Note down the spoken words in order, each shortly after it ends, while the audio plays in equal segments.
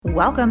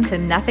Welcome to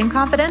Nothing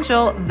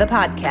Confidential, the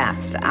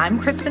podcast. I'm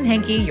Kristen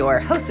Hankey, your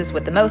hostess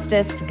with the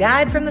mostest,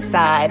 guide from the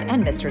side,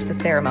 and mistress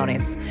of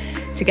ceremonies.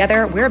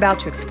 Together, we're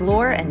about to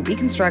explore and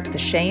deconstruct the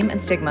shame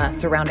and stigma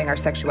surrounding our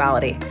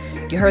sexuality.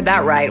 You heard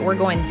that right. We're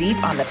going deep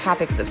on the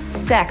topics of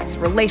sex,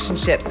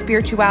 relationships,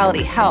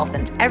 spirituality, health,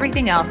 and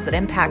everything else that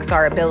impacts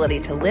our ability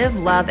to live,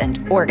 love,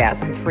 and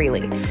orgasm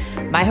freely.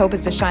 My hope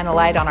is to shine a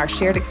light on our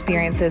shared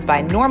experiences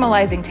by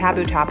normalizing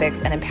taboo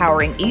topics and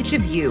empowering each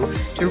of you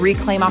to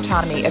reclaim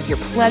autonomy of your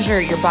pleasure,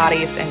 your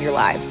bodies, and your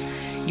lives.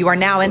 You are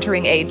now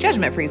entering a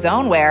judgment-free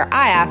zone where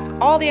I ask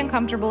all the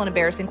uncomfortable and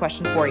embarrassing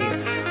questions for you.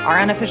 Our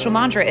unofficial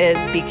mantra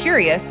is be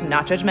curious,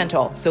 not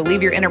judgmental. So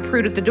leave your inner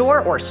prude at the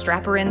door or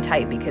strap her in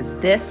tight because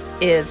this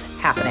is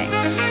happening.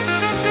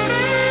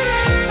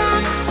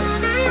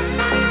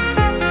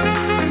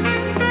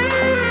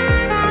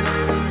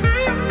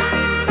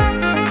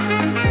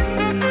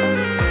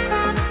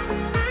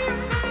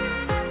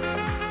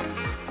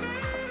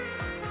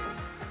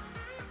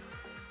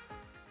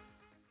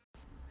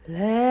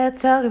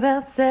 Let's talk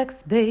about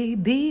sex,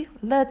 baby.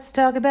 Let's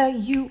talk about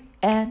you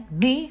and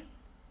me,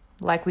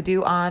 like we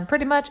do on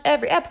pretty much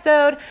every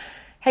episode.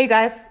 Hey, you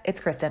guys, it's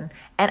Kristen,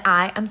 and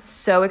I am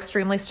so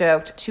extremely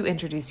stoked to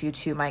introduce you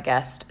to my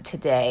guest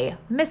today,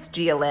 Miss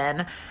Gia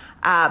Lynn.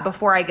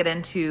 Before I get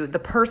into the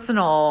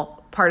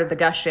personal part of the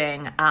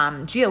gushing,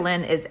 Gia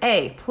Lynn is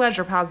a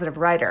pleasure-positive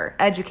writer,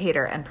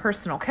 educator, and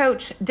personal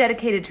coach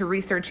dedicated to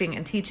researching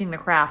and teaching the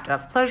craft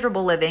of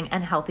pleasurable living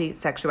and healthy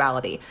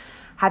sexuality.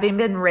 Having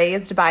been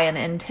raised by an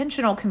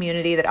intentional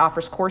community that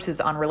offers courses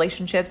on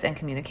relationships and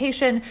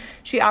communication,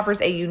 she offers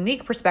a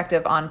unique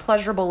perspective on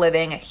pleasurable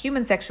living,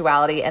 human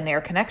sexuality, and their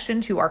connection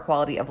to our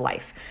quality of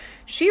life.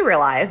 She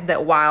realized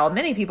that while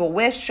many people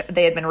wish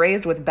they had been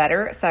raised with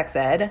better sex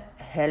ed,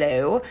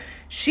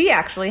 she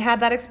actually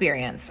had that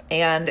experience.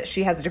 And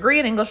she has a degree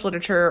in English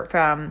literature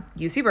from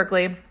UC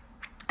Berkeley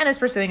and is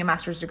pursuing a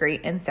master's degree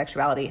in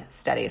sexuality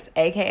studies,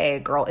 aka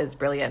Girl is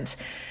Brilliant.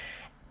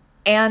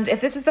 And if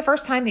this is the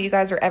first time that you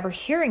guys are ever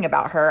hearing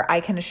about her,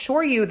 I can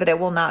assure you that it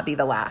will not be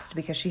the last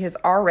because she has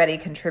already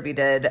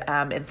contributed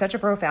in such a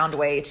profound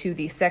way to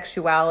the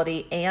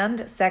sexuality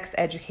and sex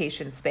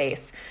education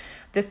space.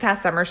 This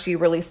past summer, she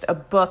released a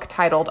book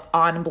titled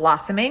On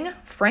Blossoming,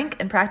 Frank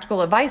and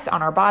Practical Advice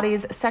on Our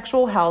Bodies,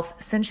 Sexual Health,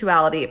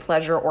 Sensuality,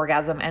 Pleasure,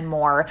 Orgasm, and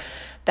More.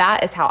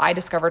 That is how I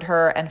discovered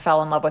her and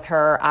fell in love with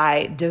her.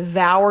 I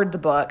devoured the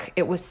book.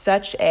 It was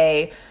such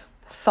a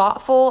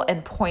thoughtful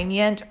and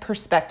poignant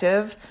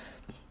perspective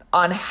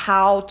on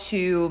how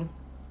to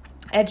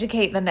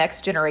educate the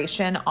next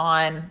generation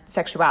on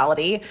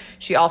sexuality.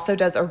 She also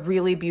does a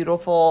really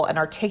beautiful and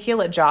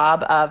articulate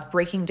job of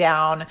breaking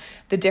down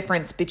the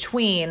difference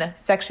between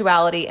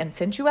sexuality and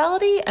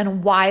sensuality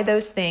and why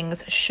those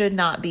things should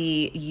not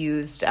be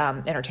used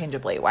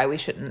interchangeably, why we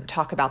shouldn't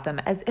talk about them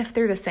as if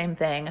they're the same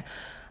thing,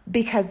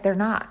 because they're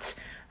not.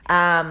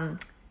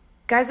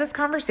 Guys, this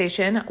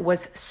conversation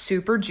was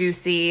super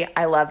juicy.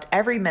 I loved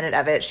every minute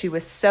of it. She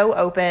was so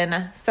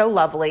open, so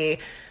lovely,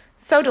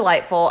 so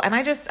delightful. And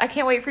I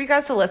can't wait for you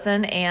guys to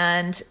listen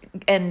and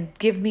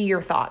give me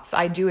your thoughts.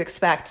 I do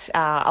expect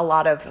a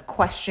lot of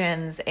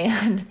questions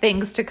and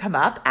things to come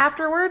up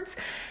afterwards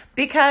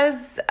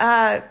because,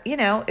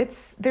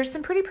 there's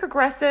some pretty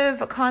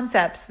progressive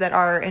concepts that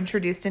are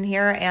introduced in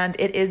here, and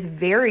it is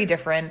very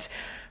different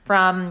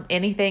from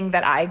anything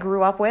that I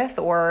grew up with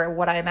or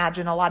what I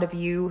imagine a lot of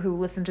you who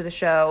listen to the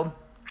show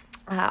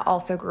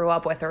also grew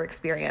up with or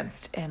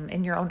experienced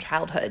in your own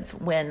childhoods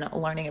when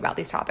learning about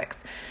these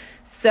topics.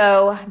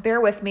 So bear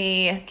with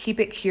me, keep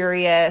it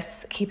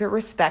curious, keep it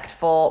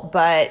respectful,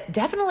 but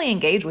definitely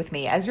engage with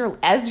me as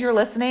you're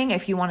listening.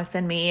 If you want to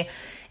send me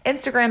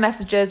Instagram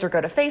messages or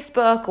go to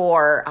Facebook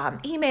or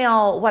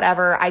email,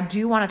 whatever, I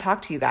do want to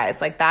talk to you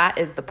guys. Like, that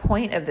is the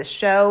point of this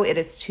show. It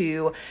is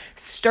to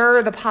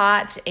stir the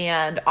pot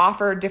and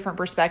offer different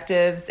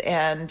perspectives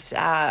and,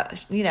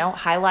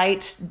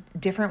 highlight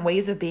different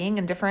ways of being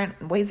and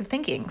different ways of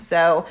thinking.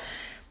 So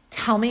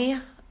tell me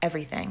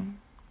everything.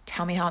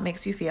 Tell me how it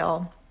makes you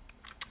feel.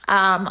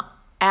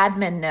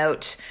 Admin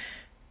note,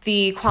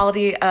 the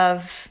quality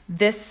of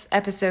this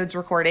episode's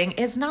recording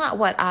is not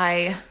what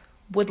I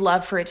would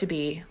love for it to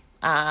be.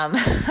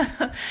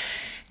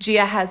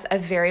 Gia has a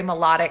very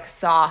melodic,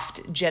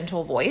 soft,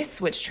 gentle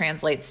voice, which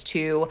translates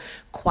to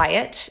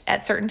quiet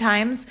at certain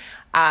times.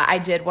 I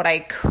did what I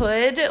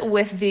could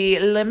with the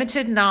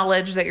limited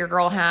knowledge that your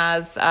girl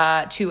has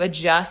to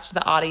adjust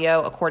the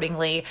audio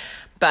accordingly,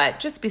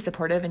 but just be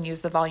supportive and use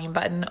the volume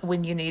button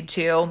when you need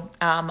to.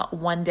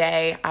 One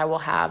day I will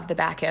have the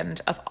back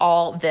end of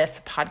all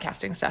this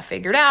podcasting stuff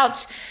figured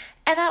out,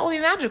 and that will be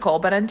magical.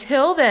 But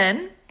until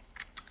then,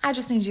 I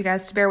just need you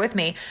guys to bear with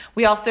me.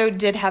 We also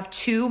did have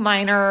two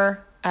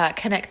minor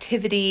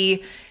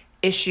connectivity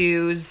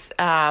issues,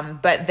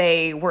 but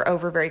they were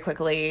over very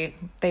quickly.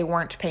 They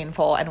weren't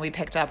painful, and we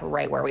picked up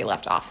right where we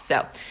left off.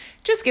 So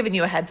just giving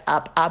you a heads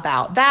up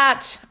about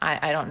that.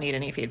 I don't need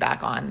any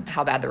feedback on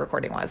how bad the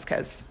recording was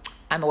because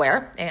I'm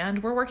aware,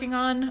 and we're working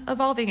on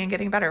evolving and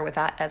getting better with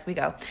that as we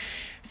go.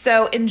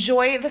 So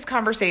enjoy this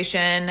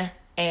conversation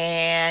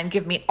and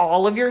give me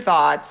all of your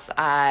thoughts.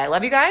 I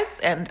love you guys,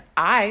 and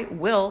I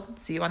will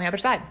see you on the other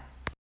side.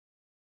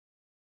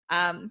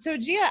 So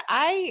Gia,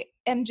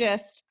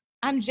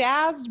 I'm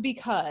jazzed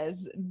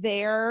because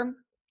the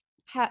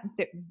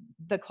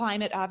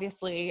climate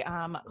obviously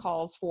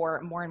calls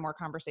for more and more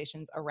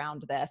conversations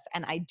around this.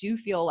 And I do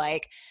feel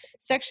like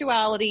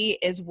sexuality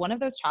is one of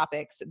those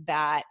topics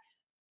that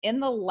in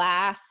the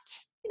last,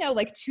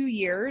 like 2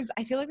 years,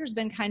 I feel like there's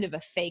been kind of a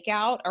fake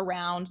out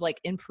around like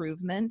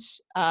improvement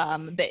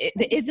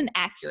that isn't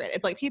accurate.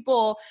 It's like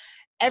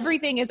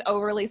everything is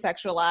overly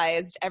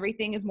sexualized.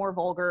 Everything is more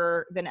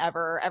vulgar than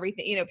ever.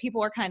 Everything,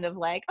 people are kind of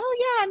like, oh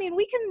yeah, I mean,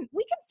 we can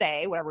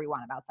say whatever we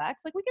want about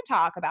sex. Like we can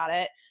talk about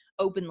it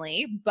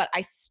openly, but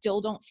I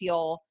still don't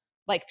feel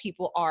like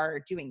people are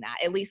doing that,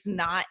 at least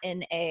not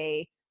in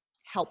a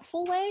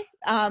helpful way.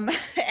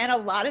 And a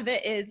lot of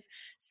it is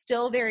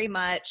still very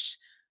much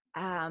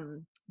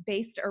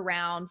based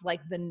around like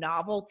the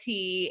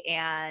novelty,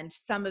 and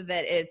some of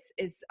it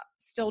is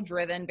still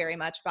driven very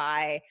much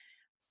by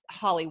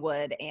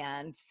Hollywood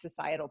and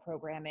societal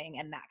programming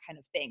and that kind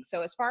of thing.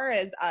 So as far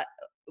as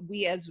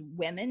we as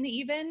women,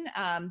 even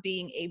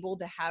being able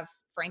to have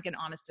frank and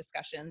honest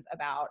discussions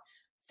about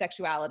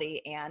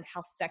sexuality and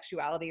how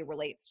sexuality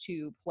relates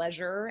to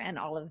pleasure and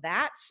all of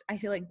that, I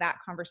feel like that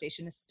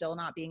conversation is still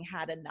not being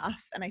had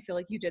enough. And I feel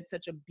like you did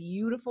such a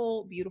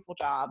beautiful, beautiful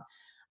job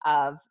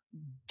of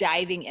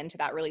diving into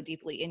that really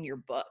deeply in your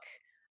book.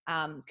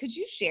 Could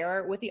you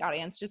share with the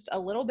audience just a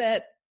little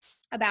bit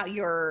about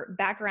your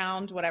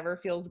background, whatever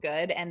feels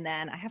good, and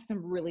then I have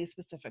some really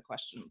specific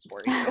questions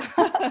for you.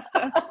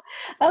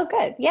 Oh,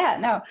 good. Yeah,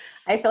 no,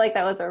 I feel like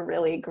that was a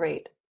really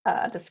great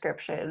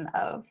description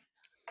of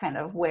kind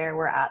of where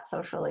we're at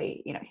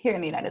socially, here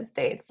in the United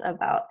States,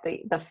 about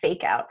the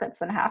fake out that's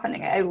been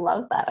happening. I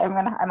love that.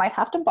 I might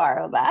have to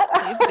borrow that.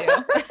 Please do.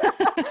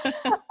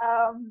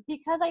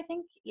 Because I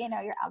think,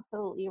 you're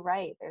absolutely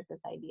right. There's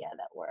this idea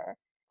that we're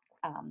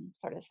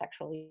sort of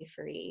sexually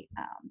free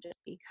just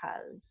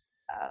because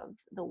of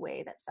the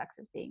way that sex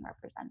is being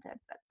represented.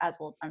 But as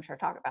we'll, I'm sure,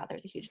 talk about,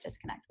 there's a huge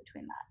disconnect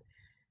between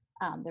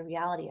that, the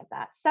reality of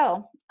that.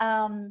 So,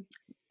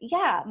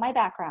 yeah, my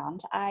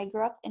background, I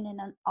grew up in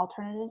an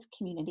alternative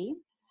community,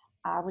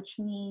 which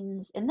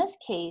means in this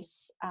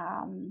case,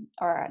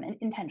 or an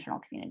intentional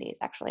community is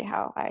actually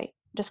how I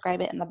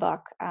describe it in the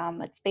book.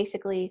 It's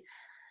basically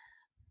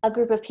a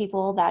group of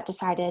people that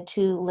decided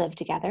to live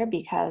together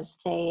because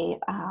they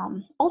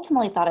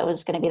ultimately thought it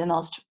was going to be the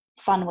most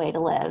fun way to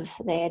live.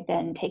 They had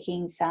been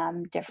taking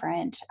some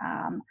different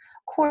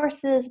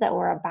courses that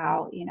were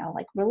about,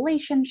 like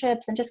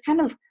relationships and just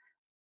kind of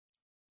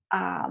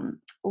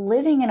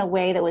living in a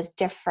way that was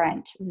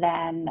different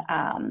than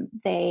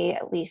they,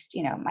 at least,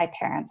 my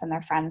parents and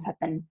their friends had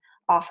been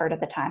offered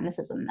at the time. This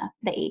is in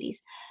the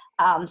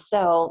 80s.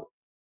 So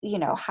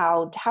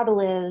how to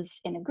live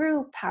in a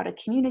group, how to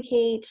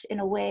communicate in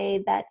a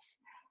way that's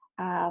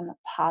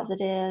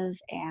positive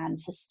and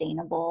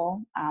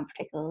sustainable,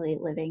 particularly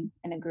living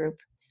in a group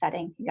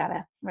setting. You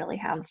gotta really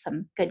have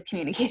some good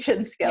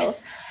communication skills.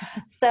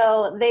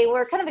 So they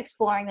were kind of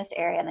exploring this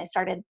area, and they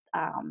started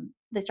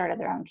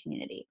their own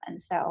community.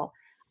 And so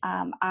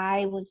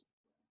I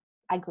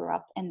grew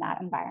up in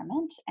that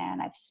environment,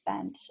 and I've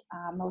spent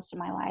most of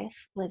my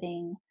life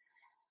living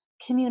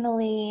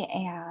communally,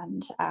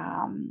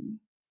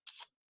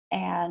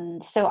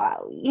 and so,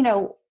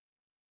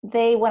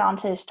 they went on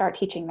to start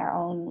teaching their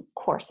own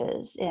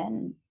courses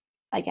in,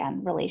 again,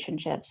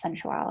 relationships,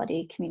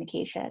 sensuality,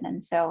 communication.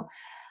 And so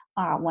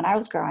when I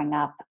was growing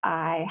up,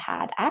 I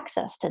had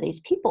access to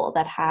these people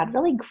that had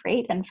really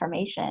great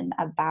information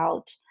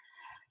about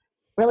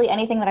really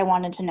anything that I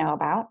wanted to know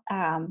about,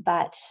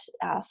 but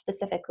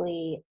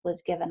specifically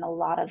was given a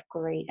lot of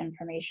great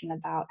information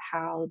about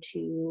how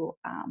to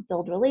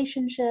build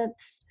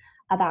relationships,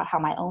 about how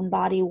my own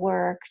body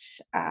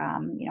worked. I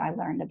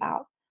learned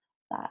about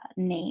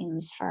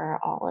names for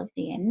all of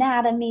the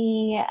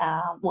anatomy,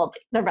 well,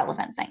 the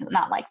relevant things,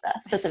 not like the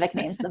specific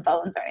names of the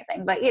bones or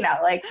anything, but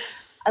like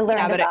I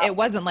learned but about. it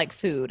wasn't like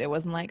food. It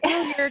wasn't like,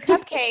 oh, your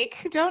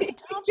cupcake. Don't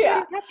show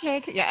Yeah. your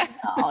cupcake. Yeah.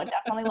 No, it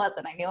definitely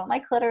wasn't. I knew what my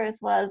clitoris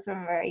was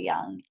from a very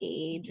young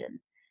age,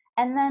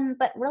 and then,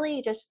 but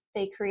really, just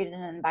they created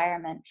an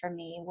environment for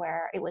me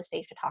where it was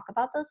safe to talk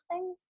about those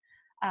things.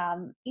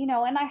 And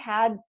I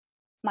had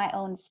my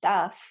own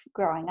stuff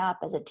growing up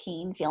as a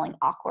teen, feeling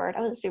awkward. I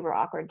was a super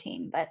awkward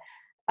teen, but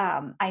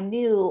I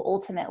knew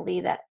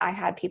ultimately that I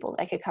had people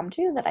that I could come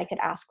to, that I could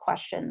ask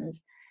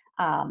questions,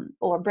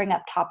 or bring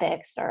up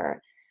topics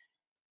or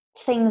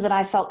things that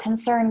I felt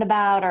concerned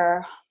about,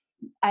 or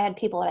I had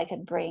people that I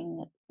could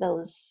bring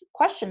those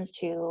questions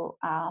to,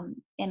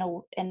 in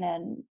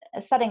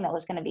a setting that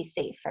was going to be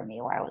safe for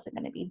me, where I wasn't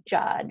going to be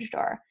judged,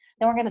 or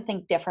they weren't going to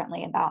think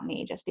differently about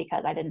me just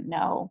because I didn't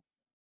know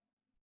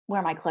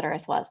where my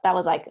clitoris was. That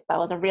was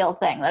a real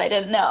thing that I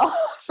didn't know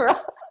for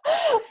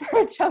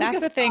a chunk That's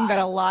of a thing that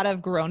time. a lot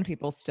of grown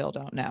people still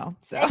don't know.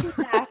 So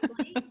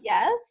Exactly.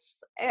 Yes.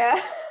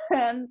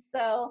 And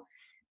so,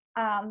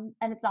 and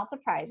it's not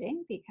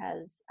surprising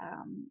because,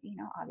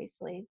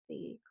 obviously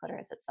the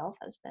clitoris itself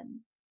has been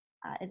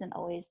isn't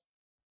always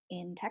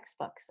in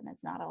textbooks, and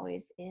it's not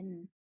always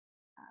in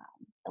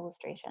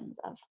illustrations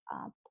of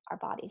our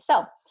bodies.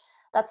 So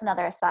that's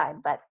another aside.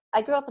 But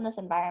I grew up in this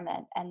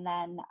environment, and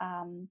then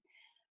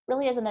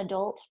really as an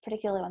adult,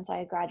 particularly once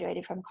I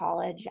graduated from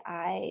college,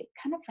 I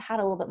kind of had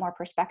a little bit more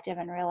perspective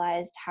and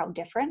realized how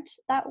different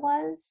that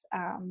was.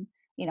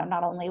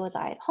 Not only was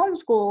I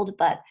homeschooled,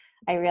 but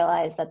I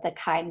realized that the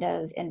kind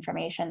of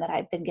information that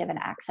I'd been given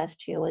access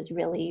to was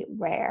really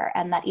rare,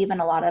 and that even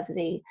a lot of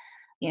the,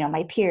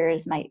 my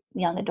peers, my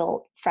young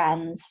adult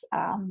friends,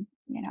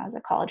 as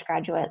a college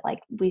graduate, like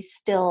they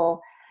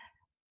still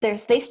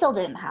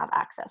didn't have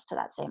access to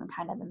that same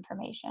kind of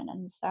information.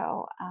 And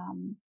so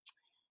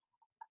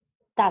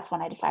that's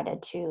when I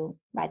decided to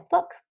write the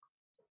book.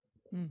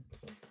 Mm.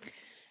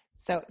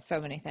 So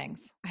many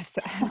things. I have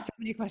so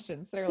many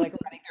questions that are like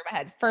running through my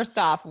head. First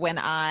off, when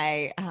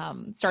I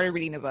started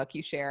reading the book,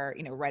 you share,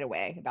 right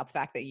away about the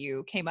fact that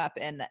you came up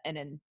in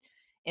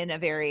a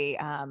very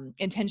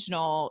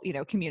intentional,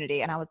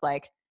 community. And I was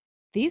like,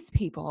 these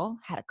people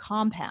had a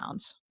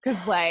compound,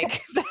 because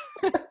like,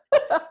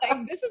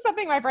 like this is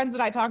something my friends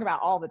and I talk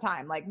about all the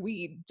time. Like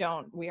we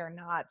are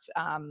not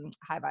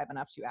high vibe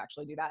enough to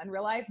actually do that in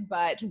real life,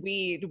 but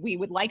we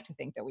would like to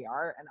think that we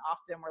are. And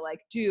often we're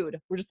like,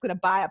 dude, we're just going to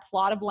buy a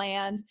plot of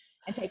land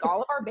and take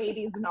all of our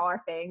babies and all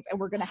our things, and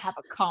we're going to have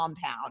a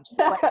compound,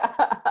 like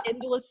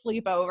endless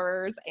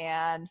sleepovers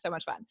and so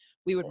much fun.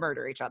 We would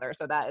murder each other.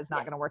 So that is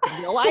not going to work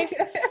in real life.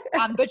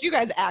 But you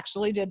guys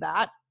actually did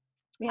that.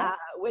 Yeah.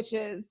 Which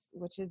is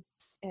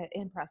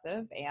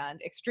impressive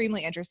and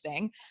extremely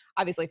interesting.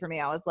 Obviously for me,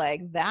 I was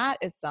like, that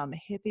is some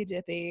hippy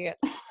dippy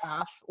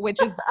stuff,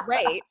 which is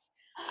great.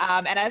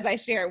 And as I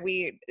share,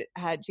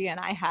 Gia and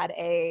I had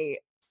a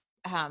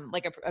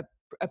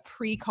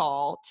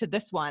pre-call to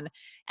this one,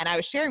 and I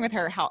was sharing with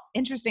her how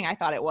interesting I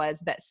thought it was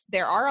that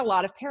there are a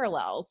lot of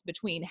parallels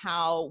between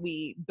how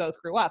we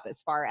both grew up,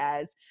 as far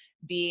as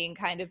being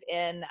kind of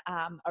in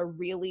a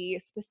really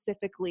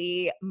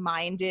specifically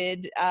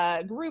minded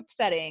group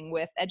setting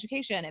with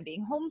education and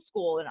being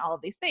homeschooled and all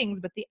of these things,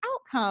 but the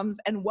outcomes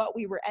and what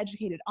we were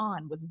educated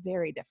on was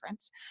very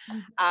different.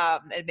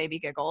 It made me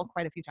giggle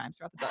quite a few times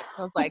throughout the book.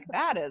 So I was like,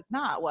 that is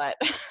not what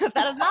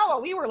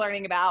we were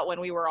learning about when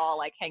we were all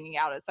like hanging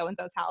out at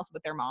so-and-so's house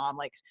with their mom.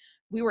 Like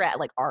we were at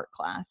like art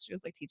class. She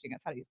was like teaching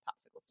us how to use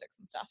popsicle sticks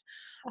and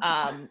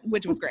stuff,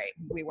 which was great.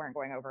 We weren't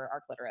going over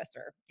our clitoris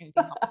or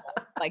anything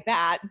like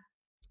that.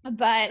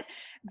 But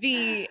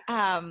the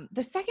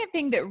second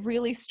thing that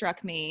really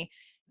struck me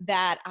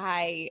that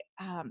I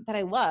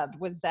loved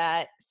was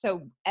that,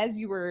 so as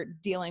you were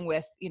dealing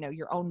with,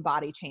 your own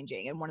body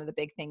changing, and one of the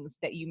big things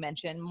that you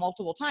mentioned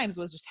multiple times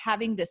was just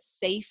having this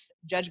safe,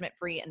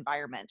 judgment-free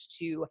environment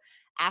to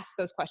ask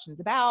those questions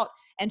about,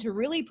 and to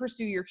really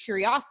pursue your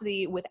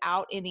curiosity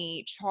without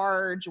any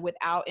charge,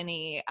 without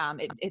any,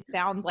 it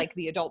sounds like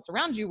the adults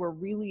around you were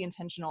really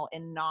intentional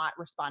in not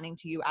responding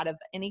to you out of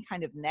any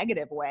kind of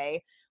negative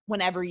way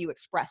whenever you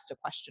expressed a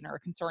question or a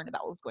concern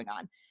about what was going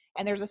on.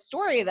 And there's a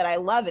story that I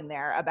love in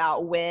there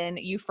about when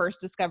you first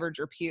discovered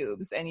your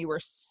pubes, and you were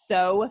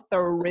so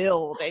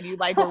thrilled, and you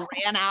like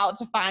ran out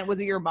to find, was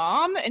it your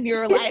mom? And you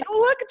were like,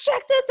 look,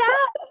 check this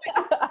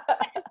out.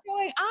 What's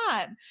going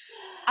on?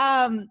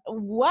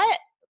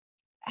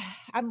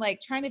 I'm like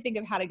trying to think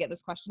of how to get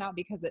this question out,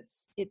 because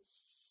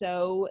it's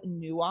so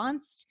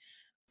nuanced,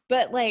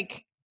 but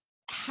like,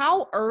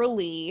 how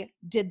early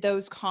did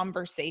those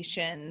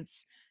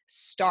conversations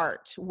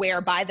start,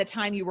 where by the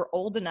time you were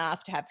old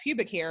enough to have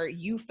pubic hair,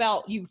 you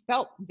felt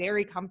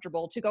very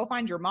comfortable to go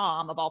find your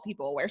mom, of all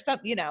people, where some,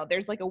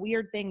 there's like a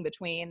weird thing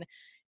between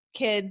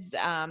kids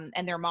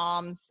and their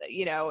moms,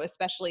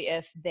 especially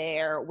if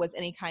there was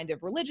any kind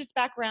of religious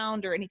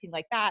background or anything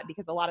like that,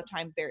 because a lot of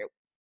times there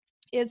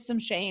is some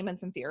shame and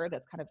some fear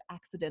that's kind of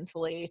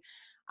accidentally,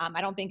 I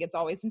don't think it's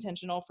always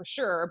intentional for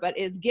sure, but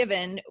is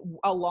given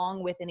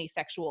along with any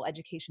sexual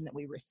education that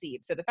we receive.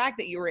 So the fact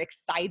that you were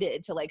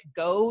excited to like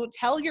go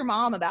tell your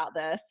mom about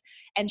this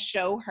and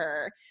show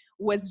her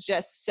was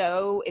just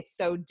it's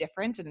so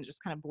different, and it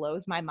just kind of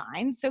blows my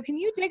mind. So can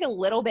you dig a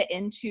little bit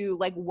into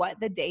like what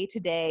the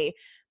day-to-day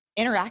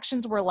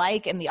interactions were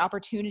like, and the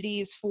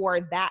opportunities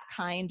for that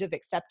kind of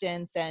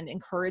acceptance and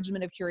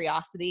encouragement of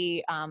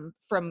curiosity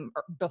from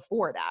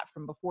before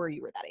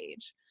you were that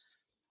age?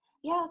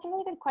 Yeah, it's a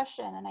really good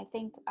question. And I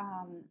think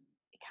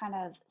it kind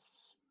of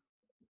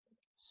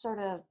sort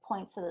of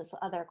points to this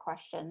other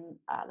question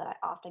that I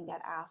often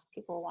get asked.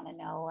 People want to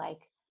know, like,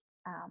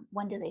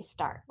 when do they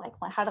start? Like,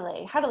 how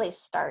do they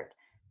start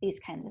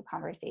these kinds of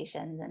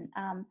conversations? And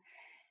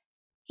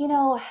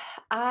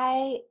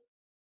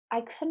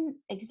I couldn't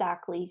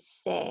exactly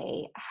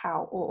say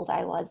how old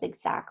I was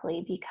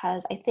exactly,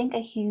 because I think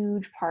a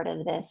huge part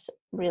of this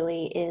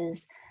really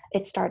is,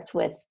 it starts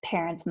with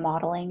parents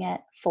modeling it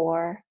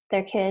for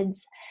their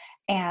kids.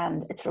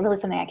 And it's really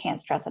something I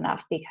can't stress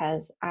enough,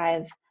 because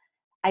I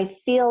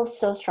feel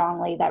so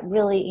strongly that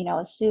really,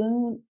 as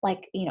soon,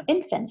 like,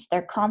 infants,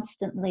 they're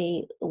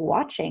constantly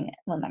watching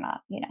when they're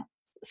not,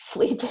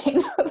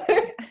 sleeping.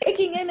 They're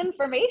taking in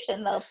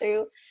information though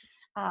through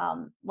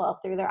well,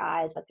 through their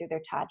eyes, but through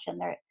their touch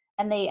and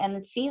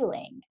and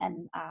feeling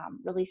and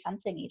really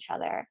sensing each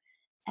other.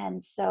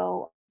 And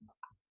so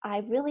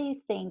I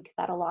really think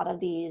that a lot of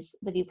the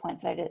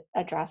viewpoints that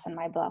address in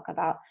my book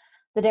about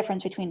the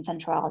difference between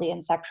sensuality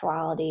and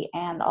sexuality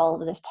and all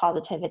of this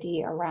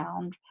positivity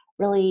around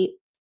really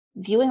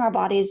viewing our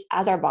bodies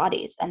as our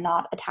bodies and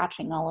not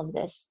attaching all of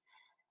this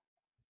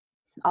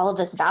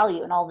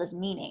value and all this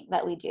meaning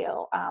that we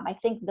do. I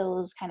think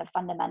those kind of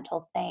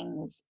fundamental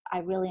things I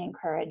really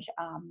encourage.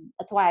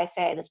 That's why I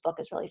say this book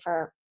is really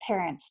for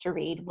parents to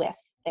read with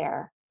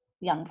their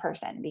young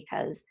person,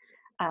 because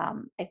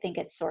I think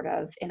it sort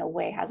of, in a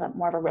way, has a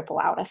more of a ripple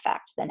out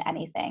effect than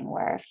anything,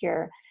 where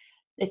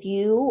if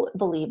you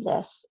believe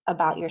this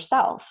about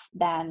yourself,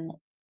 then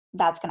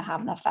that's going to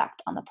have an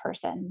effect on the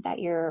person that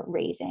you're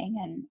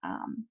raising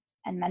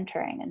and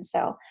mentoring. And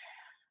so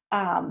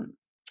um,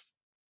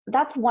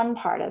 that's one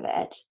part of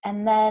it.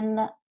 And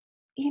then,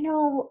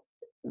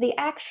 the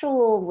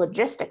actual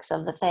logistics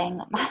of the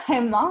thing, my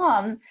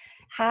mom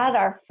had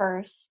our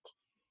first,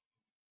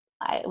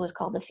 it was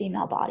called the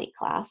female body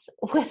class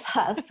with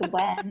us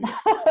when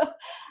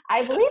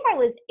I believe I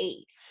was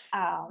 8.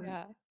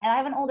 Yeah. And I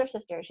have an older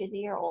sister. She's a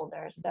year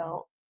older.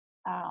 So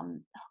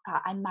God,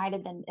 it might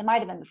have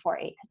been before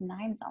 8, because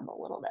 9 sounds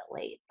a little bit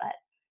late, but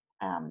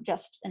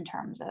just in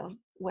terms of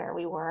where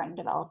we were in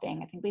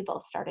developing, I think we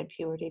both started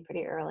puberty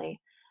pretty early,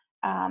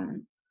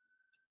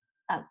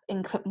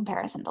 in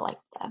comparison to like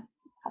the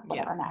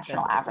whatever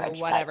national average.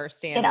 Whatever But,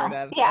 standard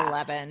of yeah,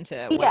 11 to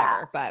yeah,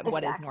 whatever, but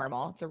what is exactly.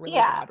 normal? It's a really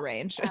Yeah, broad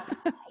range.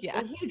 it's Yeah.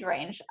 a huge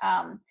range.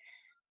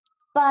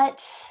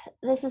 But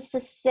this is to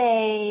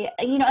say,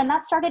 and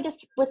that started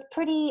just with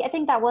I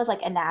think that was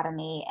like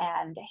anatomy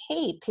and,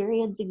 hey,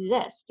 periods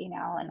exist,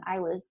 and I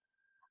was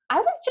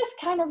just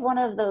kind of one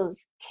of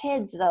those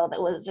kids, though,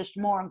 that was just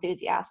more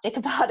enthusiastic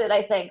about it.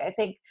 I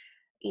think,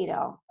 you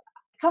know,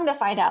 come to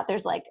find out,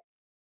 there's like,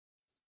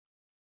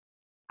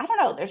 I don't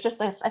know, there's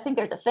just I think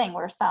there's a thing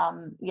where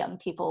some young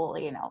people,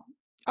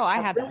 Oh, I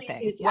are had that really thing.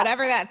 enthusiastic.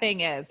 Whatever that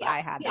thing is, Yeah,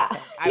 I had yeah, that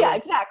thing. I yeah,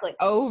 was exactly.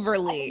 I think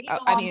overly, you go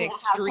I on mean, to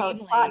the Half Coach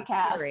extremely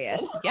podcast.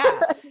 curious. Yeah.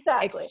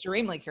 Exactly.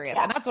 Extremely curious.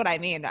 Yeah. And that's what I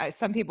mean.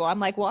 Some people, I'm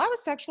like, well, I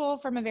was sexual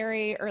from a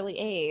very early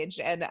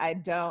age. And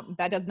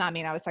that does not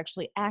mean I was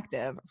sexually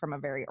active from a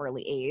very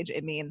early age.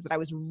 It means that I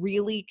was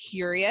really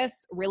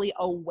curious, really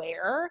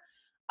aware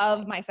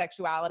of my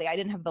sexuality. I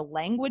didn't have the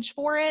language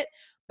for it,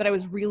 but I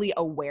was really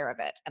aware of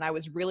it. And I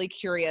was really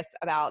curious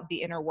about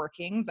the inner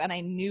workings. And I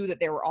knew that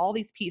there were all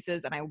these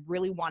pieces and I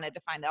really wanted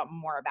to find out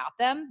more about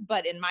them.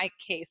 But in my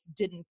case,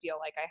 didn't feel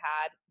like I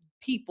had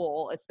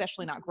people,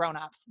 especially not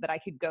grown-ups, that I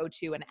could go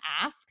to and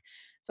ask.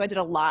 So I did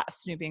a lot of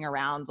snooping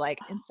around like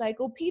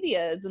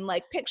encyclopedias and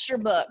like picture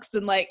books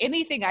and like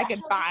anything I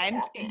could find.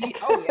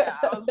 Oh yeah.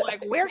 I was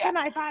like, where Yeah. can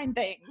I find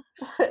things?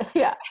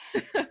 Yeah.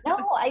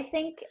 No, I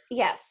think,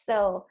 yes.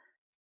 So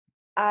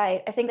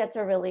I think that's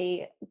a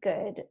really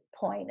good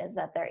point, is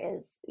that there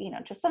is,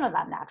 just some of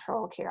that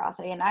natural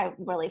curiosity. And I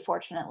really,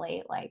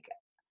 fortunately, like,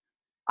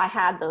 I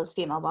had those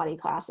female body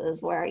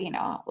classes where, it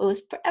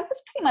was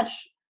pretty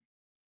much,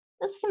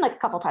 it seemed like a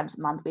couple times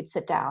a month we'd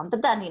sit down,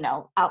 but then,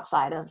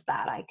 outside of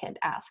that, I could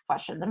ask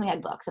questions, and we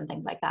had books and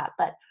things like that.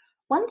 But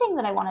one thing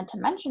that I wanted to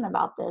mention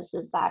about this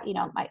is that,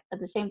 at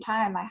the same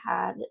time I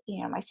had,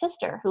 my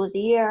sister, who was a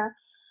year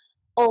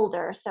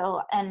older.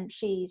 So, and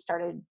she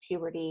started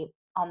puberty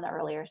on the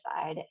earlier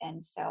side.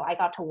 And so I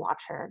got to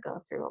watch her go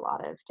through a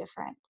lot of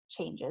different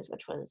changes,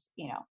 which was,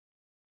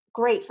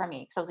 great for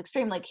me, because I was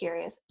extremely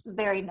curious,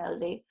 very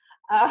nosy.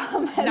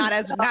 And Not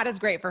so, as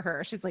great for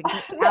her. She's like,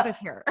 get no, out of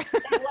here.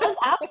 it was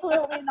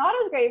absolutely not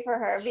as great for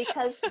her,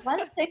 because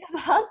one thing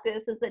about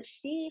this is that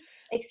she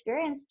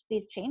experienced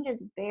these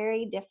changes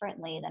very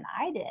differently than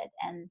I did.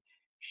 And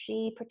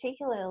she,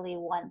 particularly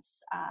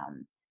once,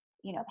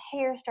 the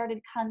hair started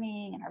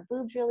coming and her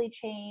boobs really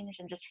changed,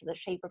 and just the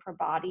shape of her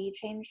body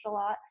changed a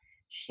lot,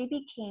 she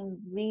became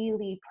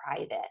really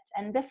private.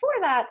 And before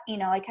that,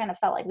 I kind of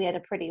felt like we had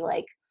a pretty,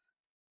 like,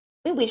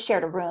 we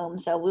shared a room,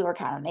 so we were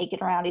kind of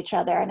naked around each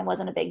other and it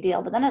wasn't a big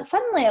deal. But then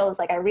suddenly I was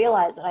like, I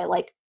realized that I,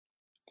 like,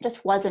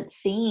 just wasn't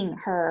seeing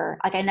her.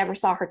 Like, I never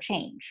saw her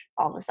change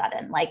all of a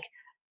sudden. Like,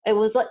 it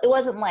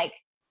wasn't like,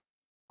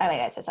 I mean,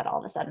 I guess I said all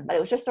of a sudden, but it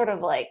was just sort of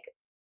like,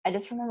 I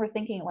just remember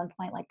thinking at one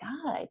point, like,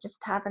 God, I just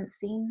haven't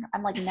seen her.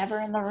 I'm like never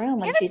in the room I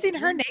when haven't she's seen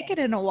her changing. naked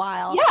in a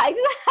while. Yeah,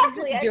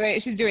 exactly.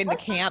 She's doing the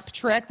camp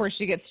trick where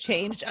she gets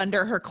changed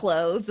under her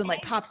clothes and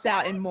like pops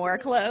out in more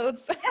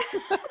clothes.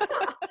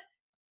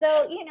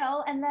 So,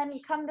 and then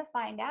come to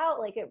find out,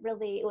 like, it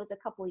was a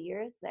couple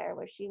years there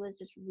where she was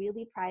just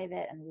really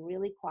private and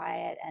really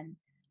quiet. And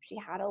she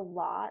had a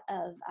lot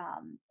of,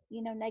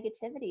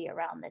 negativity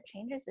around the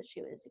changes that she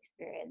was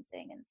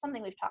experiencing, and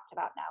something we've talked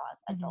about now as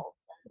Mhm.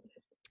 adults.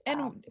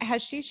 And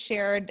has she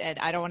shared, and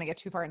I don't want to get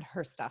too far into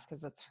her stuff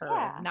because that's her,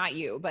 Yeah. not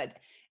you, but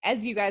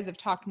as you guys have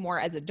talked more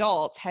as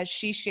adults, has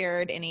she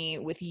shared any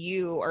with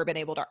you or been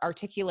able to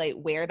articulate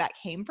where that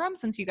came from,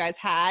 since you guys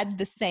had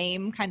the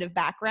same kind of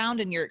background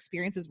and your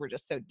experiences were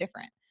just so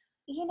different?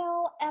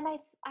 And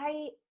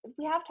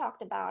we have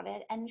talked about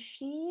it, and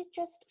she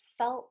just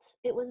felt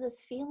it was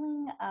this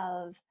feeling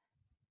of,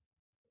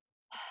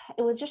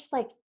 it was just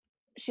like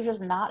she was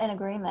not in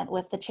agreement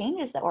with the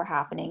changes that were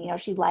happening.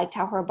 She liked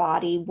how her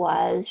body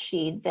was.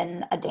 She'd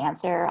been a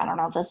dancer. I don't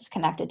know if this is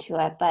connected to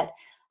it, but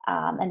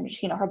and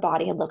her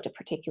body had looked a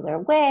particular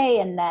way,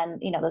 and then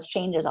those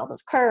changes, all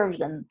those curves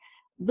and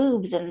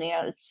boobs, and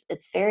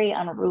it's very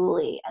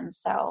unruly. And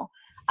so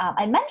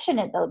I mention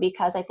it though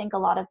because I think a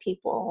lot of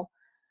people,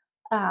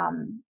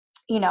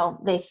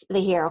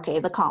 they hear, okay,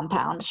 the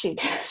compound, she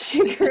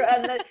she grew,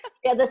 and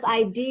this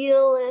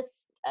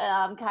idealist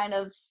kind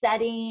of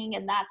setting,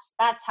 and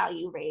that's how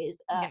you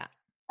raise Yeah.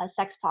 a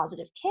sex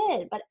positive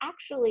kid. But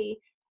actually,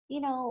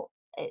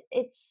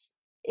 it's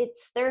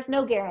there's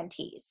no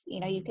guarantees.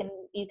 You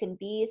can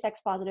be a sex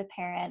positive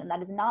parent, and that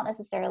does not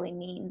necessarily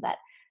mean that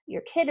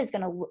your kid is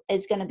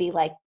gonna be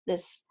like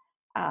this.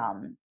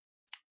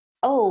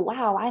 Oh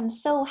wow, I'm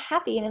so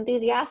happy and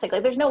enthusiastic.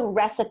 Like, there's no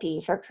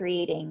recipe for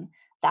creating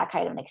that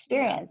kind of an Yeah.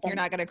 experience. You're And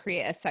not going to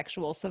create a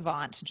sexual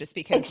savant just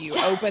because you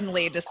exactly,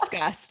 openly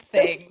discussed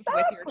things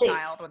with your exactly.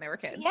 child when they were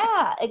kids.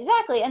 Yeah,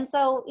 exactly. And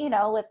so,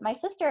 with my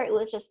sister, it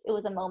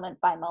was a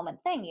moment by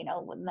moment thing.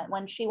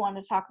 When she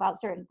wanted to talk about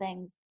certain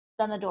things,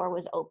 then the door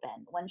was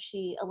open. When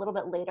she, a little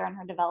bit later in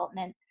her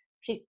development,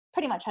 she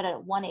pretty much had a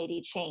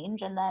 180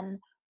 change. And then,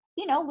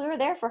 we were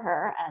there for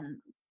her and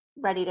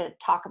ready to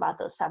talk about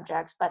those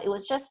subjects. But it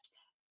was just,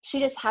 she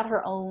just had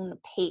her own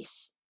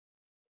pace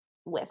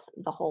with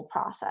the whole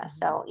process. Mhm.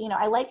 So,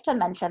 I like to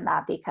mention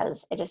that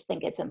because I just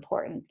think it's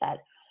important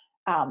that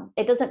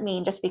it doesn't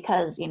mean just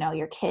because,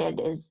 your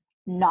kid is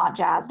not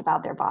jazzed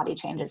about their body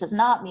changes, does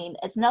not mean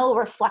it's no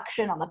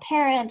reflection on the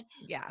parent.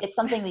 Yeah. It's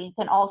something that you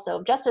can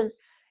also, just as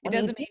It when you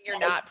doesn't do mean you're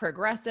get not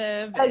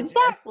progressive. It just,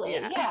 exactly,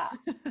 yeah. yeah.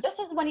 Just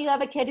as when you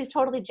have a kid who's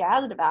totally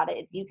jazzed about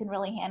it, you can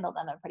really handle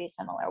them in pretty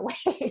similar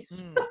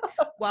ways. Mm.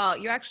 Well,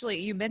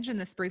 you mentioned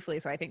this briefly,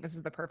 so I think this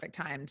is the perfect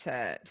time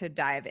to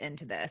dive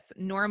into this.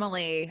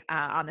 Normally,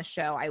 on the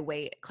show, I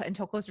wait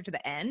until closer to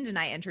the end, and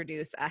I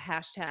introduce a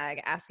hashtag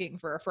asking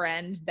for a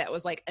friend that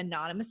was like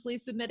anonymously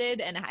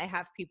submitted, and I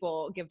have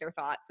people give their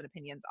thoughts and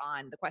opinions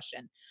on the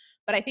question.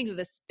 But I think that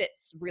this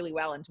fits really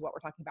well into what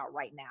we're talking about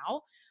right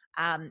now.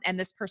 And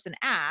this person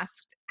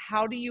asked,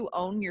 "How do you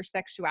own your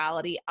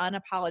sexuality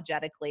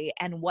unapologetically,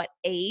 and what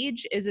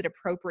age is it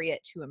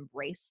appropriate to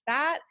embrace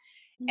that?"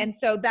 And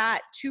so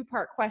that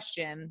two-part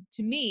question,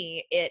 to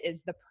me, it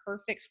is the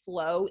perfect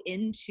flow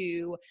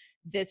into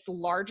this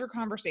larger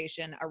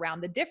conversation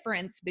around the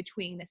difference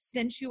between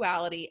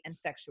sensuality and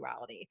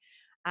sexuality.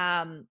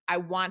 I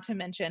want to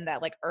mention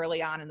that, like,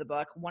 early on in the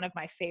book, one of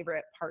my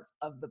favorite parts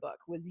of the book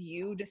was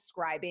you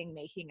describing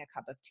making a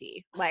cup of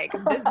tea. Like,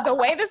 the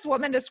way this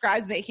woman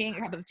describes making a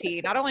cup of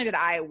tea, not only did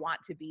I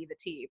want to be the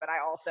tea, but I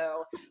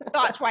also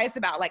thought twice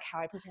about like how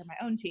I prepare my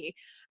own tea.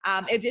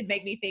 It did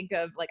make me think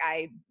of, like,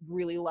 I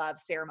really love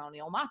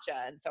ceremonial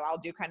matcha. And so I'll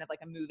do kind of like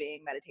a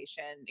moving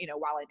meditation,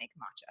 while I make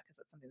matcha, because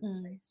it's something that's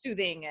very Mm,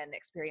 soothing and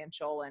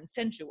experiential and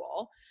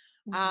sensual.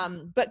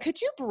 mm. But could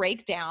you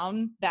break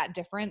down that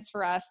difference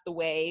for us the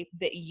way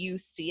that you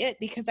see it?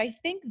 Because I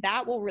think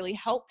that will really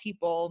help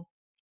people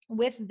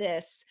with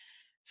this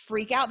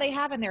freak out they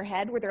have in their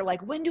head where they're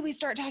like, when do we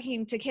start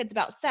talking to kids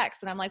about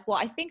sex? And I'm like, well,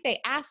 I think they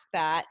ask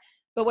that.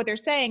 But what they're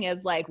saying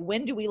is, like,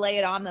 when do we lay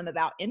it on them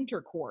about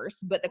intercourse?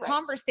 But the Right.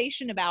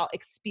 conversation about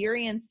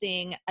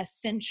experiencing a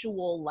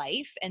sensual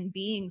life and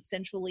being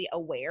sensually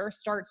aware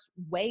starts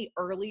way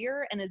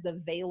earlier and is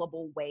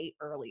available way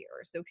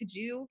earlier. So could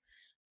you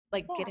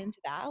like Yeah. get into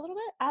that a little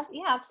bit?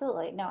 Yeah,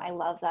 absolutely. No, I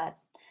love that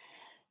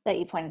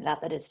you pointed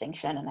out the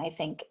distinction, and I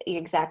think you're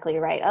exactly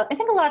right. I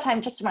think a lot of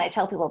times, just when I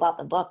tell people about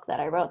the book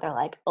that I wrote, they're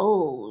like,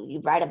 "Oh, you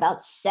write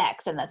about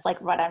sex," and that's like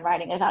what I'm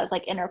writing about is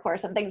like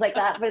intercourse and things like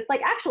that. But it's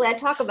like, actually, I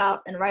talk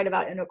about and write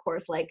about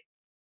intercourse, like,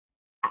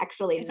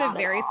 actually It's a not at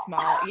very all.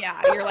 small,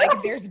 yeah. You're like,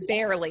 there's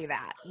barely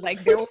that.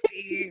 Like, there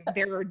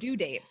are due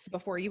dates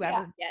before you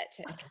Yeah, ever get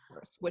to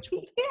intercourse, which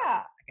we'll talk about yeah, in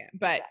a second.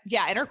 But exactly.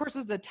 yeah, intercourse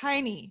is a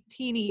tiny,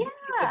 teeny piece of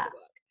Yeah. the book.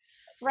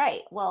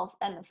 Right. Well,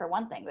 and for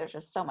one thing, there's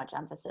just so much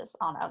emphasis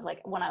on. I was like,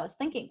 when I was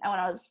thinking, when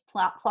I was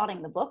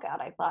plotting the book out,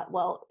 I thought,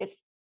 well, if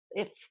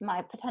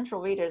my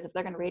potential readers, if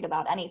they're going to read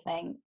about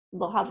anything,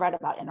 they'll have read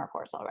about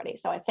intercourse already.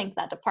 So I think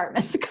that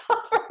department's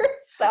covered.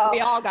 So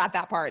We all got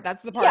that part.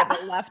 That's the part yeah.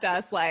 that left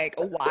us like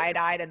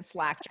wide-eyed and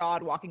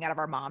slack-jawed walking out of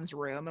our mom's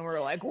room, and we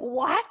were like,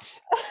 what?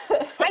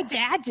 My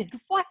dad did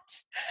what?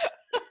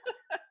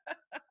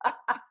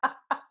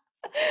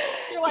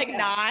 You're like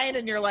Yeah. 9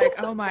 and you're like,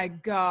 "Oh my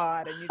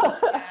god," and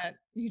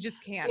you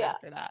just can't Yeah.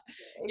 after that.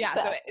 Yeah,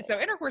 Exactly. so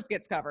intercourse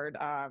gets covered,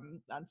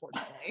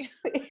 unfortunately,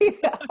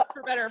 Yeah.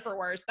 for better or for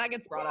worse. That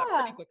gets brought up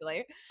pretty Yeah.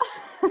 quickly.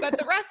 But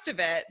the rest of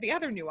it, the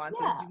other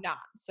nuances Yeah. do not.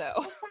 So,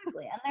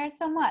 Exactly. And there's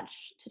so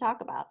much to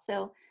talk about.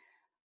 So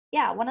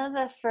yeah, one of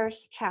the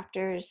first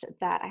chapters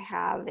that I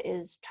have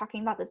is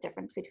talking about this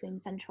difference between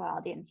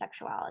sensuality and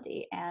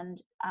sexuality.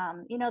 And,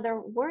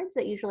 they're words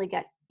that usually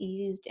get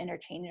used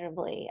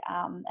interchangeably.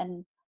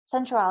 And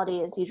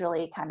sensuality is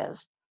usually kind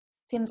of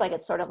seems like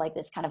it's sort of like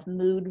this kind of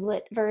mood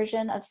lit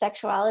version of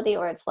sexuality,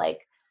 or it's like,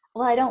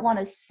 well, I don't want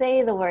to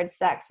say the word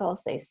sex, so I'll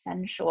say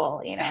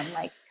sensual, and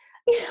like,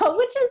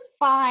 which is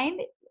fine.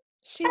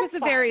 She That's was a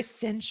fine. very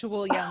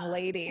sensual young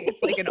lady.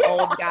 It's like an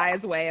old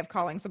guy's way of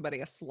calling somebody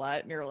a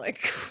slut, and you're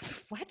like,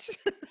 what?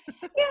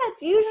 Yeah,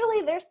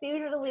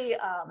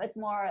 it's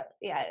more,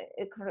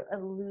 it kind of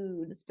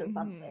alludes to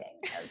something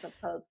as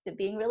opposed to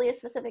being really a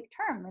specific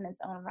term in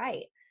its own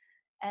right.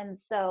 And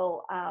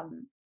so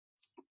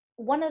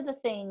one of the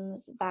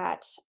things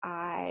that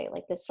I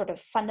like, this sort of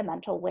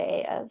fundamental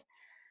way of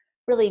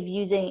really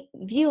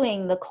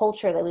viewing the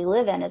culture that we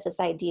live in, is this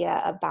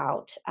idea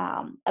about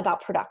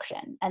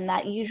production, and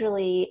that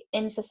usually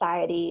in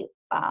society,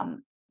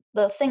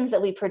 the things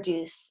that we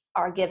produce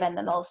are given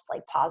the most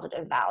like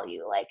positive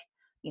value, like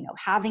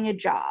having a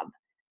job,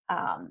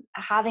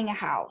 having a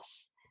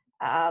house,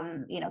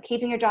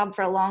 keeping your job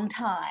for a long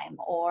time,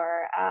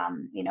 or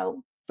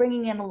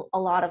bringing in a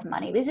lot of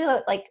money. These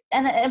are like,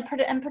 and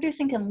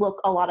producing can look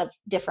a lot of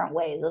different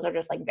ways. Those are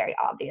just like very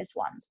obvious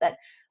ones that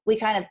we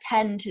kind of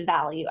tend to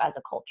value as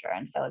a culture.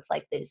 And so it's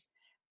like these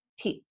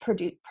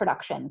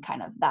production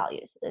kind of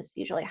values is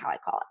usually how I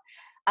call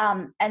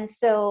it. And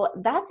so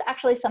that's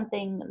actually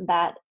something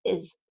that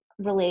is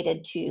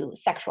related to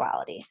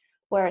sexuality,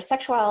 where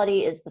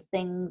sexuality is the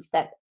things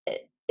that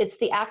it's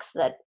the acts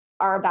that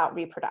are about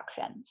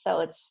reproduction.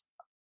 So it's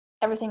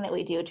everything that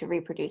we do to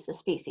reproduce the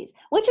species,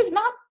 which is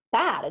not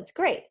bad. It's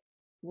great.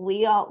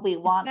 We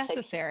want It's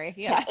necessary.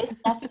 to, Yeah. it's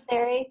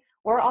necessary.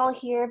 We're all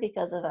here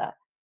because of a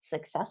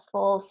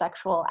successful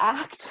sexual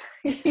act.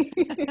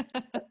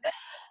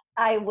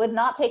 I would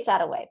not take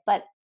that away.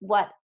 But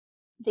what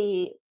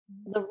the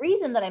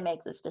reason that I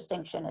make this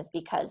distinction is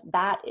because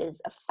that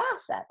is a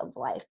facet of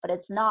life, but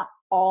it's not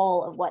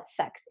all of what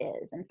sex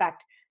is. In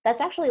fact,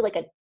 that's actually like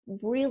a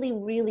really,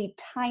 really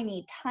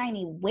tiny,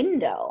 tiny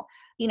window,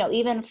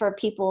 even for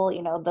people,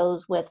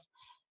 those with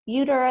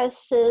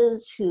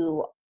uteruses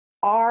who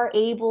are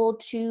able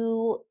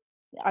to,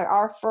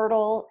 are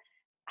fertile,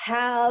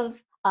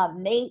 have a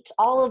mate,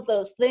 all of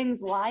those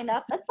things line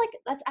up. That's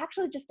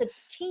actually just a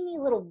teeny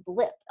little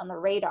blip on the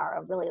radar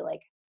of really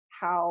like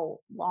how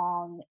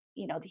long,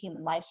 the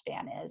human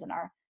lifespan is, and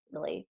our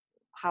really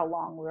how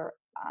long we're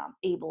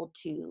able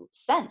to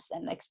sense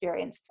and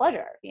experience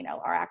pleasure.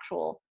 Our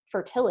actual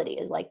fertility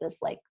is like this,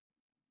 like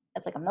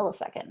it's like a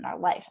millisecond in our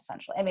life,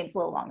 essentially. I mean, it's a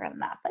little longer than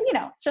that, but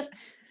it's just,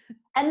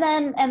 and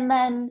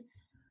then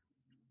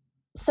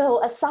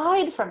so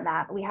aside from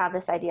that, we have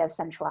this idea of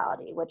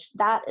sensuality, which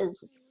that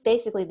is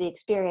basically the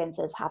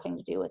experiences having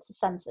to do with the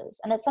senses.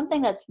 And it's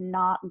something that's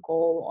not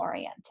goal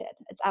oriented.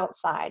 It's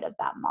outside of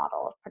that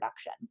model of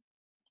production.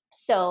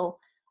 So,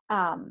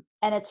 and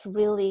it's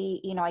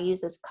really, I use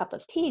this cup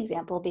of tea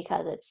example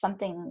because it's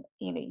something,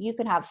 you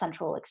can have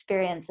sensual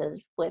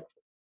experiences with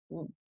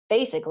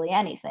basically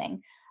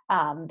anything,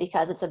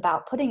 because it's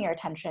about putting your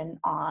attention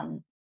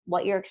on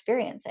what you're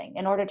experiencing.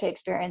 In order to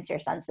experience your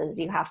senses,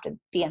 you have to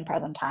be in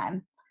present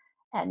time,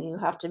 and you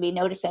have to be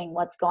noticing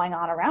what's going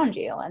on around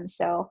you. And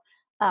so,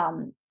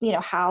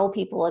 how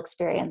people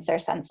experience their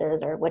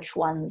senses, or which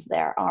ones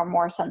there are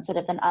more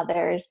sensitive than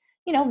others,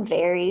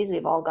 varies.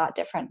 We've all got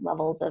different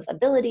levels of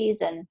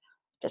abilities and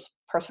just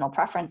personal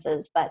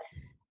preferences, but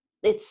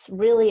it's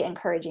really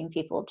encouraging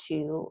people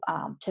to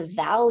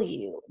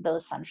value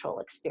those sensual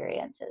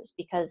experiences,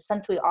 because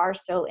since we are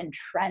so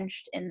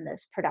entrenched in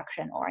this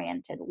production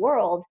oriented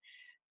world,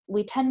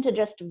 we tend to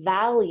just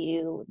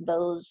value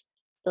those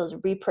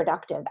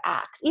reproductive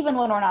acts, even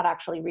when we're not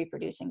actually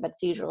reproducing, but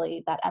it's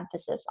usually that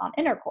emphasis on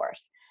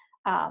intercourse,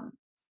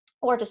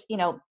 or just,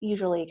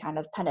 usually kind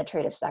of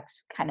penetrative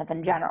sex kind of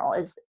in general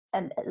is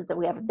that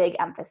we have a big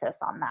emphasis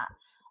on that.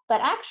 But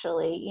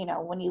actually,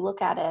 when you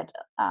look at it,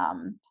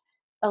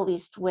 at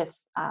least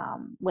with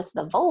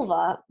the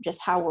vulva, just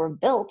how we're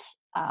built,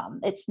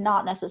 it's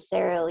not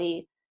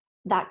necessarily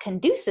that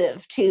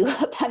conducive to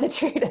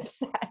penetrative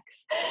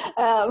sex.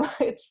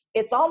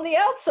 It's on the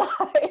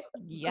outside,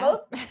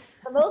 Yes.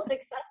 the most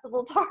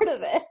accessible part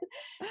of it.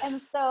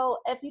 And so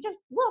if you just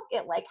look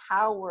at like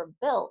how we're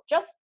built,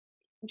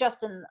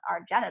 just in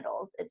our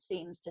genitals, it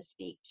seems to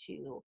speak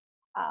to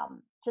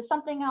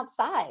something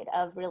outside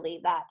of really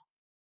that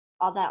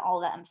all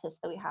the emphasis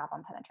that we have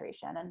on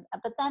penetration. And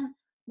but then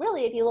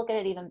really, if you look at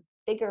it even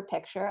bigger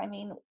picture, I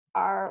mean,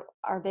 our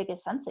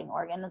biggest sensing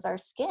organ is our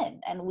skin,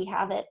 and we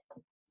have it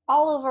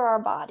all over our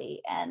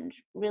body. And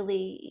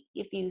really,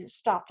 if you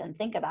stopped and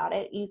think about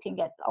it, you can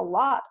get a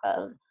lot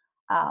of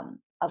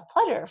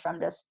pleasure from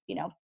just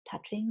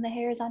touching the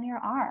hairs on your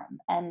arm.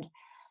 And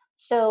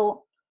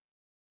so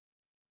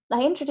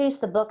I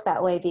introduced the book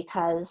that way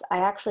because I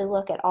actually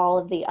look at all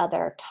of the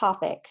other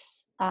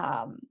topics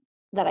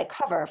that I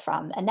cover,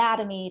 from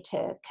anatomy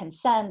to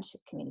consent,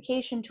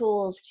 communication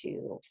tools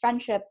to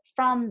friendship,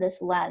 from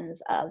this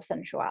lens of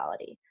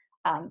sensuality,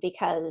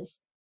 because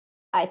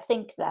I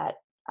think that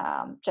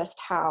just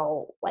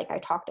how, like I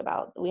talked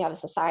about, we have a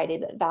society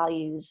that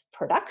values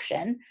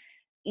production.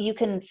 You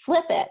can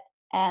flip it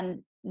and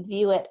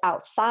view it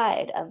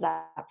outside of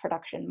that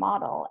production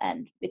model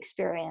and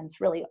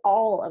experience really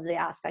all of the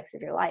aspects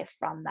of your life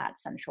from that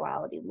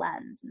sensuality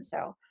lens. And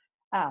so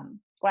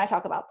when I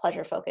talk about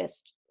pleasure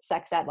focused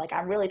sex ed, like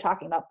I'm really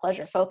talking about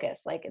pleasure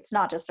focused. Like it's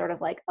not just sort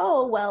of like,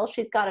 oh, well,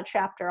 she's got a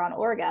chapter on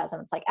orgasm.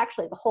 It's like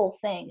actually the whole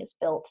thing is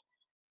built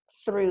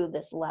through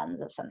this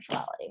lens of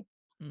sensuality.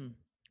 Mm.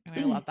 And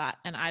I love that.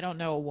 And I don't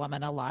know a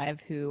woman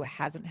alive who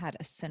hasn't had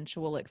a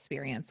sensual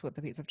experience with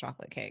a piece of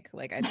chocolate cake.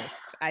 Like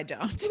I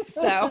don't.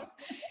 So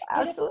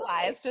it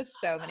applies to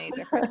so many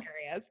different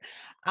areas.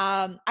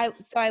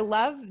 I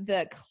love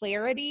the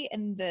clarity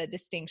and the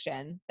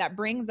distinction. That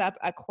brings up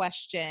a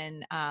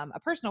question, a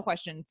personal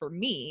question for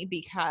me,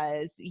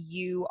 because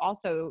you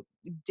also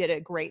did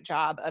a great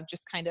job of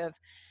just kind of,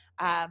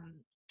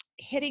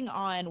 hitting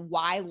on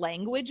why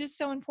language is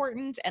so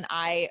important. And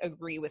I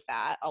agree with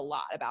that a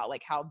lot about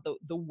like how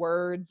the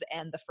words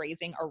and the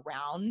phrasing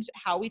around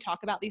how we talk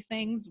about these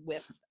things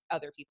with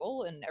other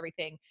people and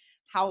everything,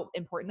 how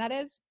important that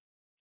is.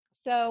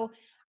 So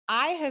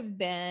I have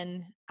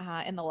been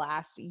in the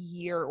last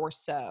year or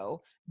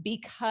so,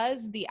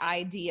 because the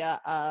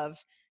idea of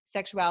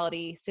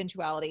sexuality,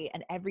 sensuality,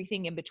 and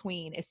everything in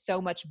between is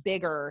so much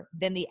bigger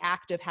than the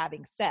act of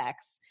having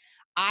sex.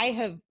 I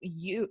have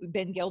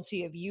been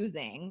guilty of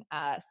using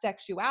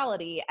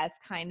sexuality as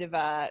kind of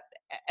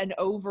an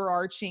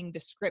overarching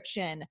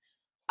description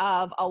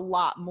of a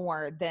lot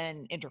more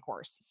than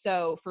intercourse.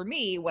 So for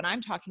me, when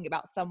I'm talking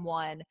about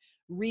someone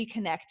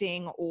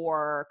reconnecting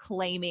or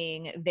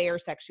claiming their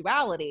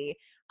sexuality,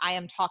 I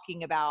am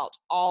talking about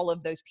all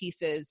of those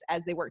pieces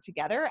as they work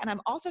together. And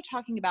I'm also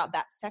talking about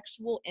that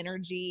sexual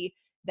energy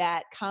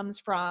that comes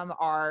from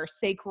our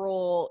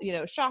sacral,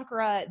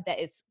 chakra, that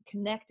is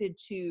connected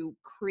to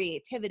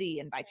creativity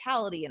and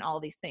vitality and all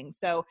these things.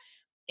 So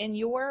in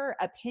your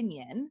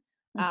opinion,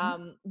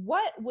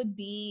 what would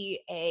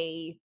be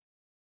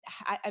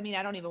I mean,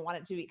 I don't even want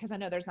it to be, because I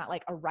know there's not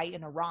like a right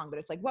and a wrong, but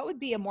it's like, what would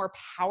be a more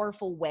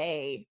powerful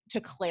way to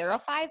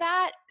clarify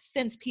that,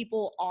 since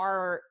people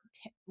are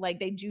like,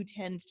 they do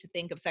tend to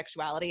think of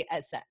sexuality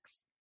as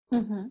sex?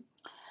 Mm-hmm.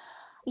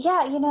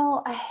 Yeah,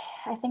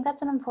 I think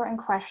that's an important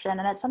question.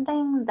 And it's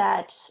something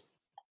that,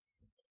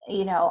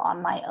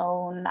 on my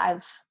own,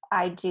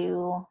 I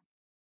do,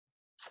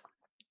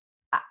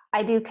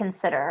 I do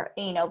consider,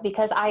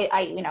 because I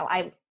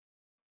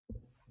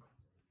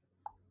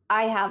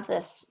have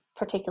this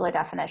particular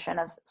definition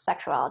of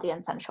sexuality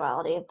and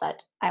sensuality,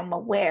 but I'm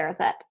aware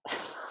that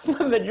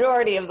the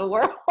majority of the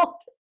world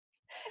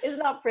is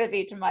not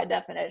privy to my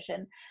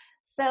definition.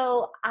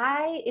 So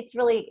it's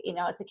really,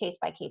 it's a case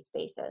by case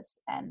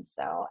basis. And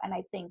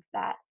I think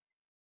that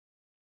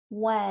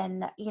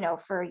when,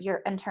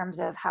 in terms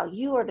of how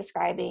you are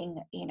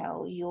describing,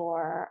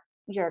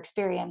 your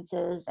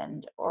experiences,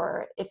 and,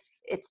 or if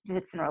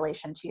it's in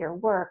relation to your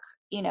work,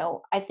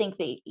 I think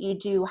that you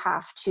do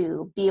have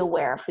to be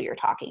aware of who you're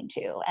talking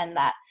to, and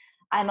that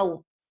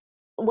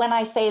when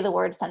I say the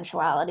word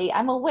sensuality,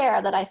 I'm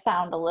aware that I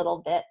sound a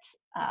little bit,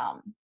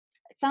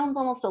 it sounds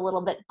almost a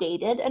little bit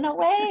dated in a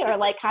way, or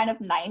like kind of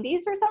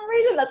 90s for some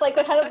reason. That's like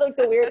kind of like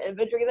the weird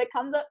imagery that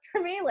comes up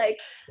for me. Like,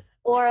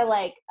 or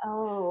like,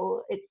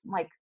 oh, it's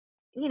like,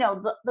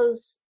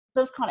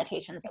 those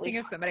connotations. I think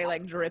of somebody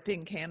like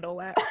dripping candle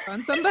wax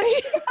on somebody.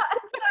 Yeah,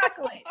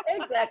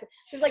 exactly.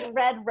 There's like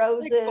red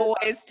roses. Like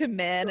Boys to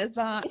Men is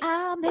that.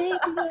 I'll make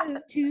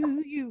love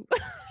to you.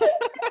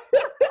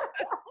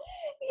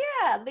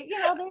 Yeah, there's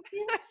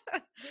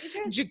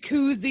these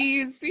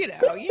jacuzzis,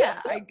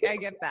 yeah, I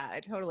get that. I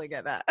totally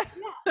get that.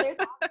 Yeah, there's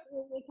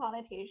absolutely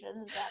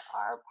connotations that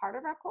are part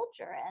of our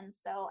culture. And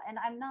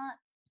I'm not,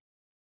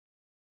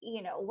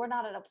 we're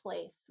not at a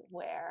place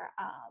where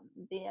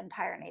the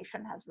entire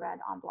nation has read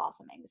On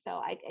Blossoming.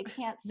 So I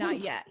can't say. Not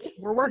yet.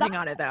 We're working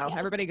on it though. Yes.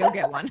 Everybody go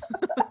get one.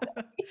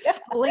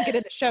 I'll link it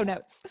in the show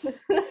notes.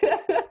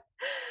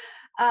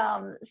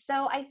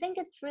 So I think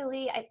it's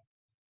really,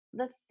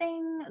 the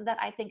thing that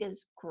I think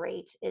is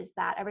great is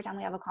that every time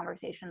we have a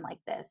conversation like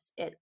this,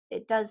 it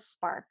does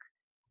spark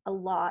a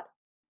lot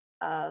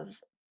of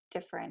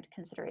different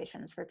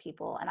considerations for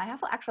people. And I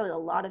have actually a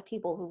lot of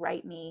people who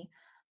write me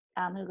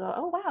who go,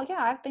 oh, wow, yeah,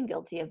 I've been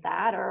guilty of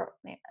that. Or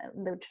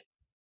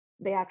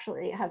they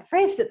actually have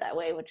phrased it that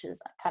way, which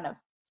is kind of,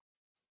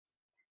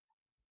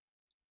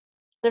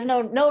 there's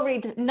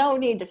no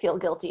need to feel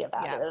guilty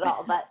about it at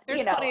all. But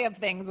there's plenty of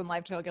things in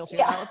life to feel guilty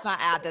about. Let's not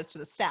add this to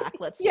the stack.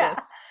 Let's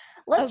just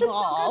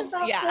evolve.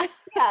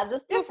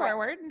 Just move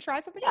forward and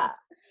try something else.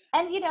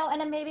 And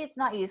and then maybe it's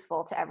not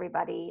useful to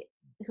everybody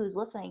who's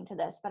listening to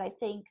this, but I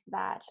think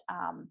that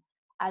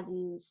as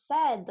you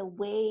said,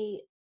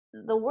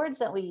 the words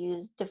that we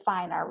use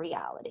define our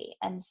reality.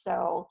 And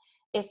so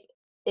if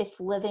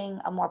living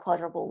a more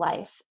pleasurable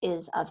life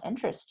is of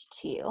interest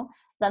to you,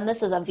 then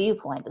this is a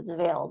viewpoint that's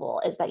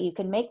available, is that you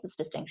can make this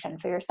distinction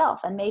for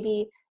yourself. And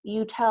maybe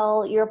you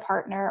tell your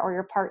partner or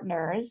your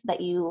partners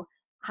that you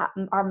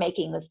are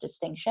making this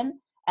distinction,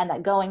 and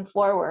that going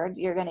forward,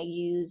 you're going to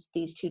use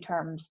these two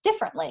terms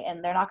differently,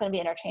 and they're not going to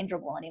be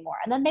interchangeable anymore.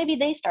 And then maybe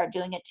they start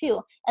doing it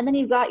too. And then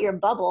you've got your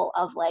bubble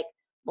of like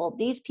well,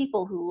 these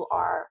people who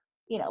are,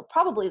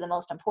 probably the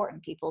most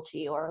important people to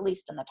you, or at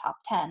least in the top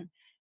 10,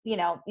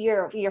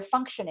 you're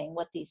functioning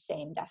with these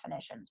same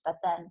definitions. But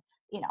then,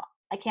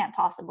 I can't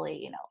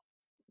possibly,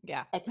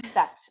 Yeah.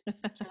 expect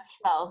Joe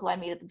Schmo, who I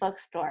meet at the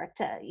bookstore,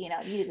 to,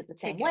 use it the To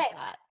same way. get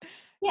that. You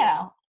Yeah.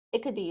 know,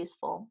 it could be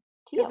useful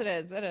to Because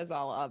you. it is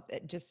all up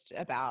just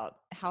about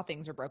how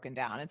things are broken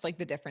down. It's like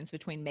the difference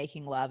between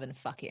making love and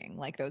fucking.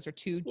 Like those are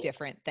two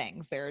different Yes.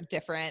 things. There are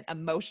different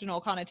emotional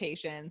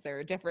connotations. There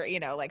are different,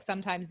 like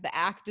sometimes the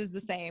act is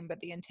the same, but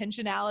the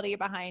intentionality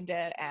behind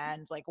it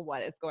and like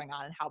what is going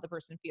on and how the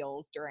person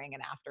feels during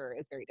and after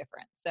is very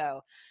different. So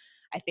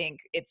I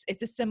think it's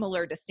a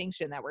similar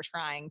distinction that we're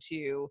trying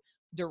to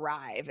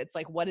derive. It's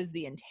like, what is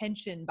the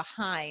intention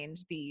behind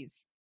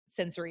these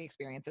sensory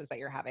experiences that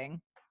you're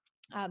having?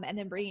 And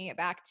then bringing it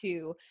back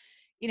to,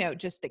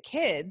 just the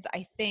kids.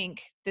 I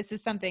think this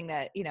is something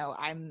that,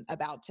 I'm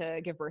about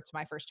to give birth to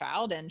my first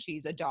child, and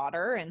she's a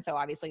daughter. And so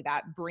obviously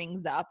that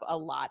brings up a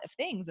lot of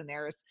things. And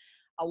there's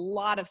a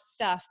lot of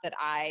stuff that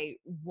I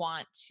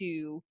want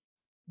to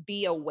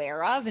be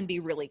aware of and be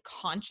really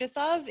conscious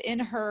of in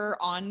her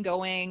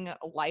ongoing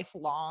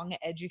lifelong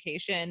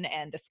education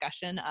and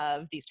discussion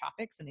of these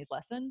topics and these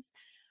lessons.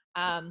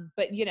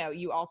 But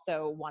you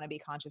also want to be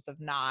conscious of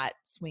not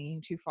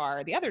swinging too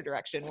far the other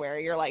direction where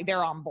you're like,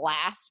 they're on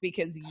blast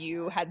because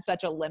you had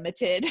such a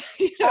limited,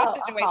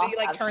 situation. You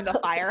like turn the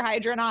Absolutely. fire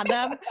hydrant on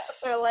them.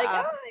 They're like,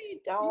 Um, I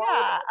don't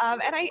yeah.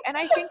 want And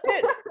I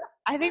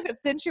think that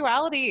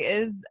sensuality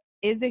is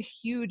a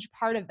huge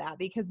part of that,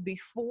 because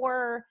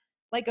before,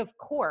 like, of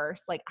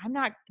course, like I'm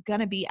not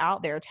gonna be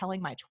out there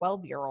telling my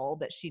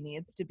 12-year-old that she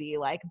needs to be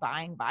like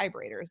buying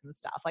vibrators and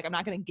stuff. Like I'm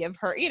not gonna give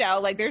her,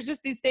 like there's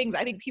just these things.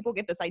 I think people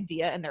get this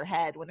idea in their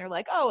head when they're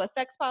like, oh, a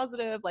sex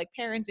positive like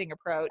parenting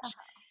approach.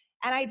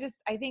 And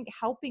I think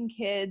helping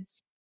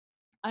kids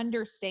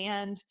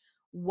understand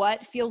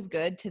what feels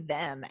good to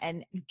them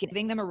and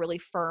giving them a really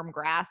firm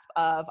grasp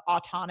of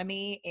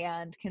autonomy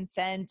and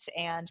consent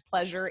and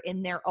pleasure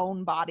in their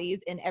own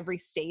bodies in every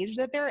stage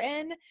that they're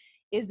in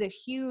is a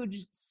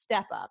huge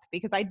step up,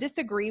 because I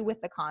disagree with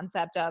the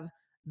concept of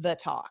the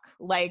talk.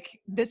 Like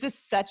this is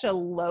such a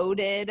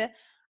loaded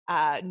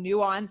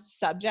nuanced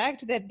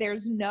subject that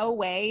there's no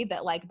way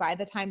that like by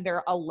the time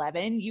they're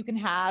 11 you can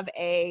have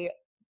a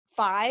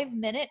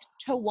 5-minute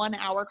to 1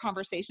 hour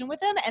conversation with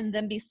them and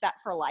then be set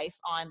for life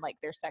on like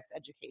their sex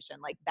education.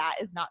 Like that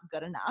is not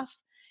good enough.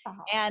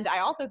 Uh-huh. And I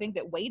also think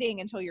that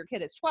waiting until your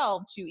kid is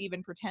 12 to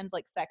even pretend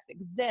like sex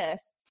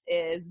exists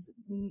is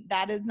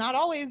not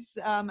always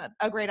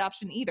a great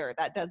option either.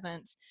 That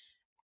doesn't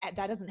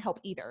help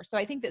either. So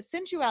I think that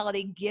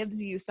sensuality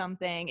gives you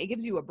something. It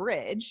gives you a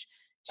bridge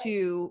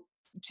to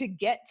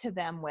get to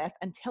them with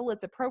until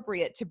it's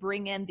appropriate to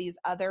bring in these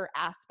other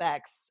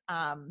aspects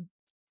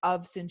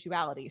of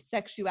sensuality.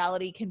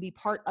 Sexuality can be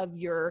part of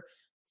your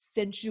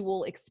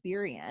sensual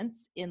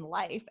experience in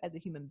life as a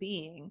human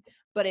being,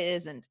 but it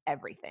isn't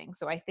everything.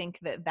 So I think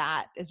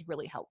that is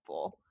really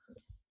helpful.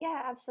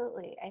 Yeah,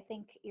 absolutely. I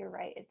think you're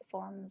right. It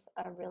forms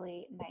a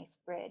really nice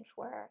bridge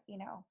where,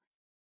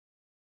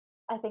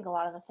 I think a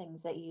lot of the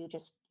things that you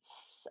just,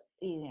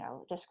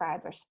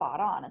 described are spot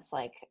on. It's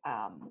like,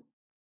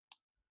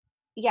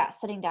 yeah,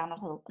 sitting down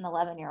with an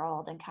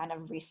 11-year-old and kind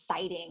of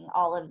reciting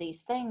all of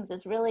these things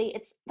is really,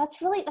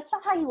 that's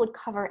not how you would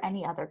cover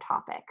any other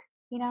topic.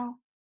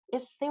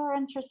 If they were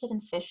interested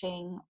in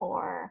fishing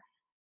or,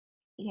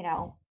 I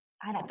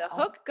And don't the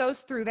know. hook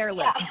goes through their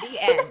lip. Yeah.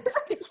 The end.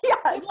 Yeah,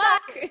 Good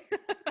exactly.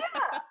 luck.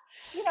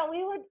 Yeah.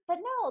 We would, but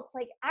no, it's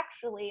like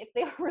actually, if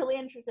they were really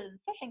interested in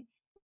fishing,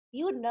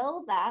 you would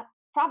know that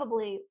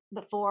probably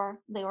before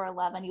they were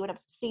 11. You would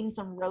have seen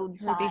some road Heard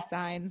signs these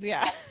signs.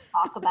 Yeah. and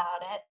talk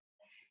about it,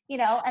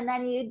 and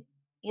then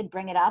you'd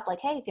bring it up like,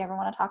 hey, if you ever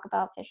want to talk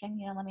about fishing,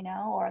 let me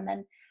know. Or and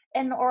then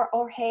and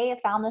or hey, I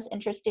found this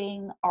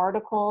interesting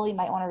article, you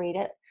might want to read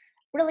it.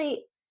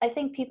 Really, I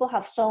think people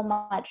have so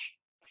much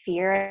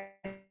fear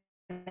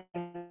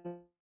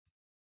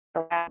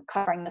around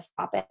covering this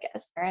topic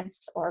as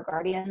parents or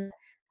guardians.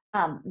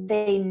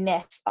 They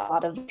miss a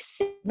lot of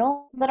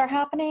signals that are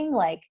happening.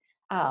 Like,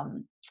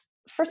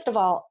 first of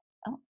all,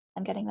 oh,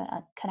 I'm getting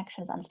the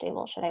connection is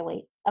unstable. Should I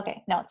wait?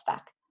 Okay, no, it's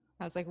back.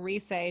 I was like,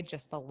 re-say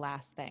just the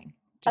last thing,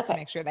 just to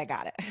Okay. make sure they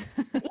got it.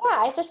 Yeah,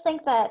 I just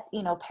think that,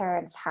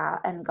 parents have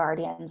and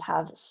guardians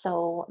have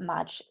so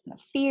much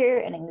fear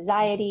and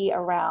anxiety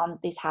around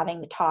these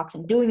having the talks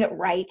and doing it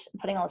right and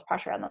putting all this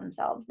pressure on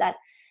themselves that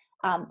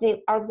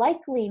they are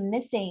likely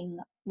missing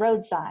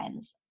road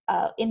signs,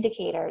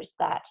 indicators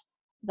that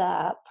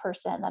the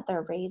person that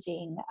they're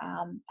raising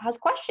has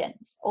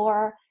questions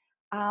or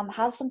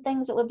has some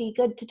things that would be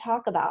good to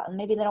talk about. And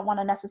maybe they don't want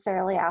to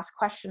necessarily ask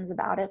questions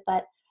about it,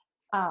 but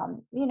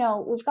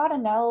we've got to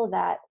know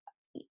that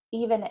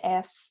even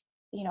if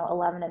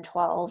 11 and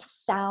 12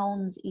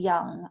 sounds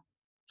young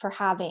for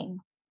having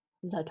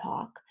the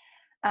talk,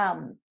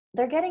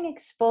 they're getting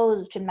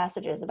exposed to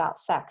messages about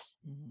sex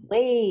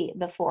way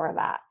before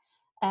that.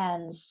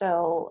 And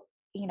so,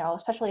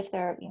 especially if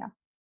they're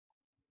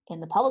in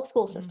the public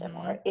school system,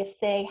 Mm-hmm. or if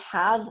they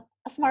have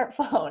a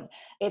smartphone.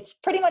 It's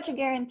pretty much a Or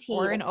guarantee.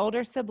 an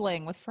older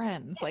sibling with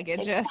friends. Like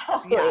it just, yeah,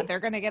 Exactly. they're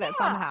going to get it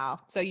Yeah. somehow.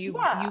 So you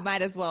Yeah.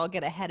 might as well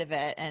get ahead of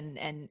it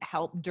and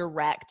help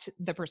direct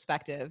the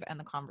perspective and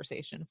the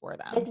conversation for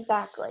them.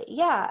 Exactly.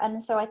 Yeah.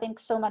 And so I think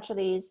so much of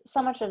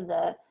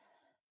the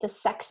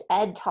sex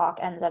ed talk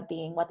ends up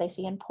being what they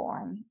see in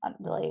porn,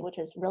 really, which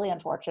is really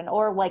unfortunate,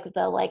 or like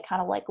the like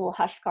kind of like little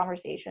hushed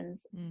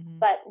conversations. Mm-hmm.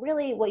 But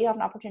really what you have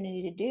an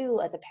opportunity to do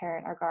as a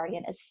parent or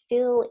guardian is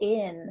fill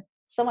in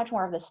so much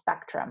more of the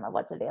spectrum of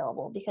what's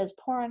available, because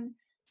porn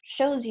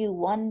shows you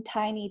one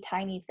tiny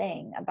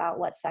thing about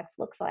what sex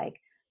looks like.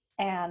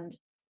 And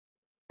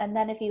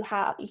then if you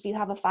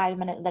have a 5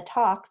 minute the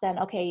talk, then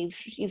okay,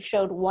 you've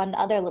showed one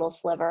other little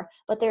sliver,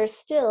 but there's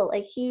still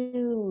a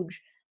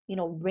huge,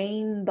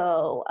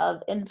 rainbow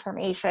of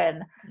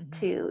information Mm-hmm.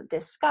 to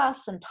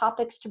discuss and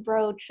topics to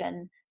broach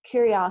and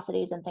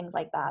curiosities and things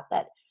like that,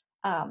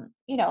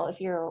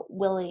 if you're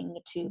willing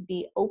to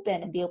be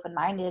open and be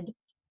open-minded,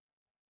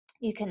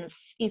 you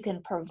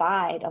can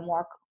provide a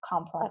more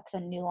complex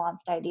and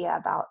nuanced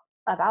idea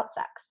about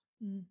sex.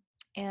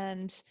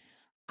 And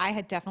I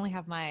had definitely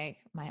have my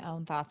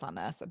own thoughts on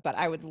this, but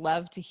I would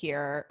love to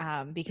hear,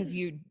 because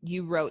you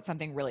wrote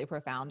something really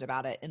profound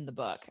about it in the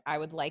book. I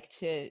would like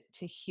to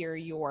hear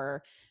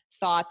your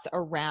thoughts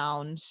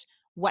around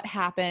what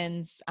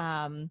happens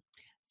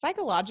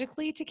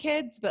psychologically to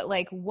kids, but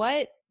like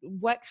what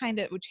kind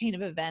of chain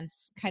of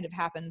events kind of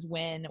happens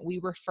when we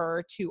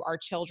refer to our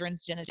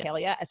children's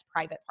genitalia as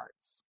private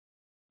parts.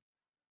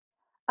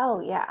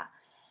 Oh yeah.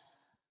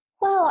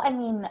 Well, I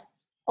mean,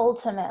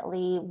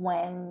 ultimately,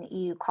 when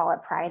you call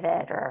it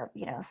private or,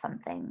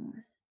 something,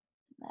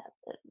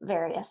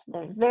 there's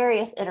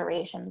various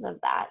iterations of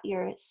that.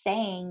 You're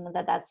saying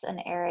that that's an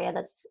area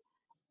that's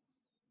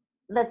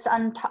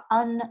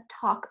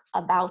untalk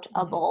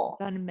aboutable.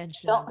 It's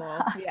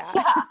unmentionable. Yeah.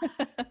 Yeah,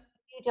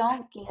 you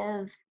don't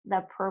give the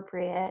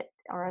appropriate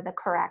or the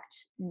correct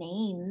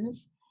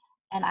names.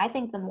 And I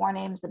think the more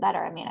names, the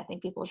better. I mean, I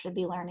think people should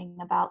be learning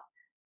about,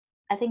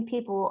 I think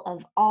people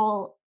of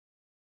all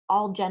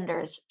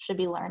genders should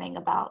be learning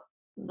about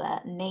the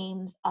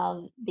names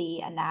of the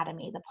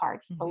anatomy, the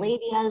parts, the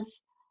labias,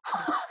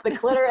 the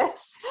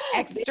clitoris,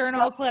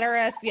 external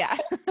clitoris. Yeah.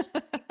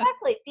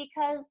 exactly,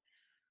 because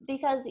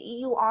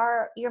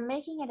you're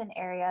making it an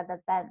area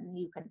that then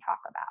you can talk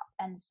about.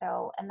 And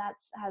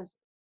that's has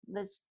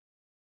this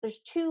there's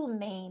two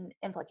main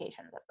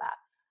implications of that.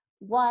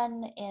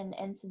 One, in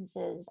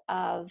instances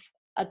of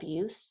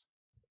abuse,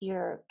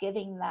 you're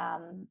giving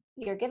them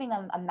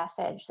a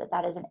message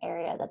that is an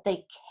area that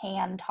they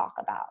can talk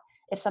about.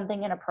 If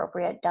something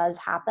inappropriate does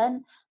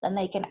happen, then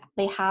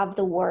they have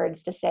the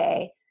words to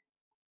say,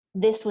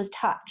 this was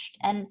touched.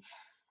 And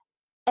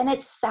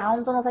it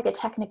sounds almost like a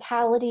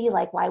technicality,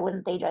 like why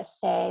wouldn't they just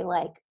say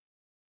like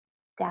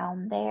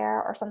down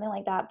there or something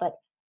like that? But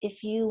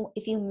if you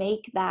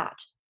make that,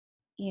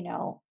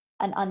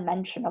 an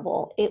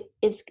unmentionable,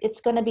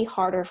 it's going to be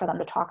harder for them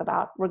to talk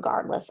about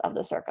regardless of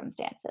the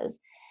circumstances.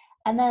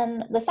 And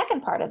then the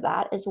second part of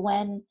that is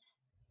when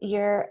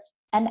you're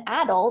an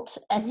adult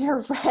and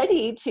you're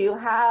ready to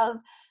have,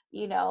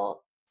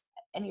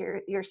 and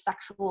your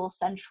sexual,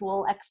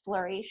 sensual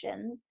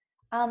explorations,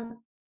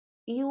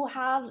 you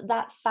have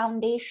that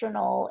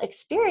foundational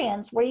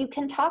experience where you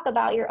can talk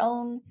about your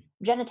own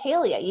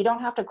genitalia. You don't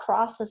have to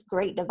cross this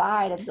great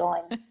divide of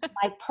going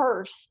my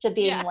purse to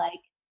being Yeah. like,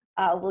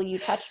 will you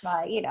touch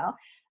my,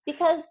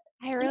 because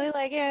I really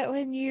like it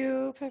when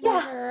you put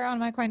her on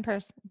my coin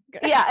purse.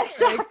 Yeah,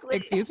 exactly.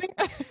 Excuse me?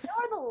 You know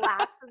where the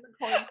latch of the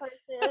coin purse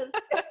is?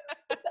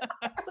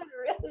 I would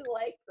really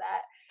like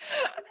that.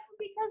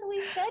 Because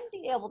we should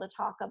be able to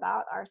talk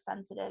about our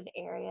sensitive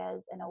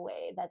areas in a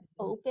way that's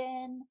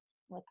open,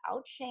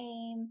 without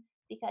shame,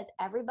 because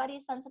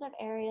everybody's sensitive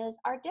areas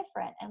are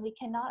different. And we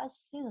cannot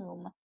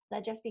assume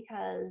that just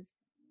because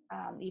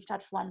you've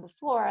touched one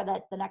before,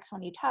 that the next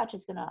one you touch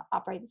is going to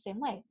operate the same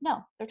way.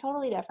 No, they're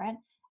totally different.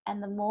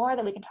 And the more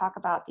that we can talk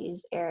about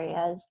these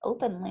areas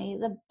openly,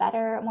 the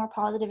better, more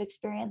positive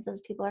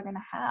experiences people are going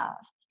to have.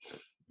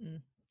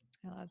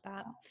 I love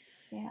that.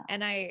 So, yeah.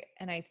 And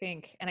I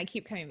think, and I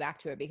keep coming back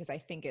to it because I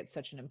think it's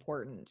such an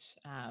important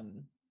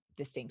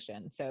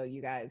distinction. So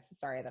you guys,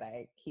 sorry that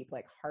I keep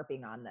like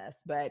harping on this,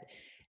 but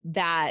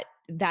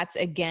that's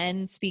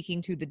again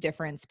speaking to the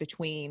difference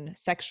between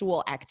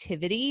sexual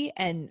activity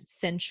and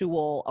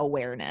sensual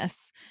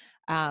awareness.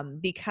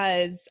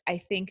 Because I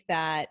think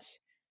that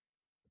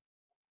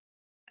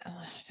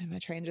did my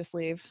train just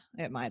leave?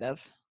 It might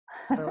have.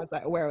 Where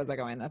was I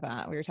going with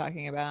that? We were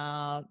talking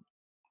about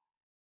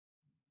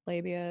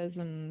labias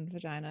and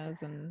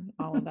vaginas and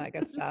all of that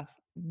good stuff.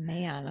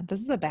 Man,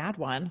 this is a bad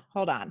one.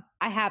 Hold on.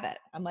 I have it.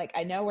 I'm like,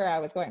 I know where I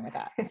was going with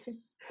that.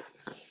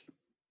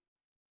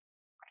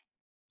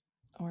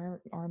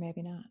 Or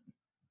maybe not.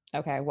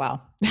 Okay,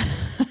 well.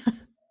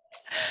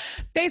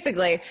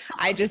 Basically,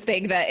 I just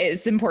think that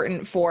it's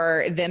important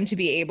for them to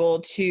be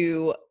able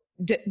to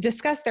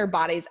discuss their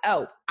bodies.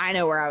 Oh, I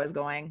know where I was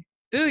going.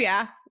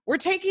 Booyah. We're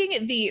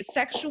taking the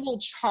sexual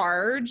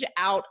charge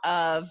out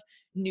of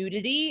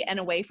nudity and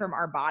away from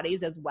our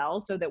bodies as well,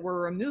 so that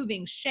we're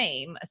removing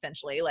shame,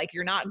 essentially. Like,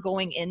 you're not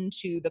going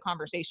into the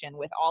conversation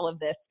with all of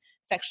this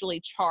sexually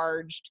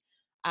charged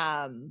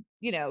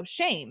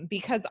shame,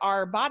 because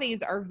our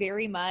bodies are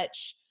very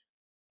much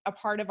a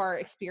part of our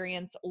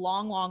experience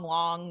long, long,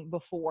 long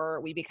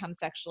before we become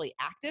sexually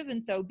active.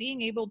 And so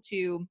being able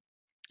to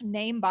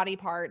name body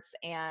parts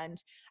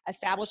and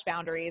establish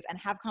boundaries and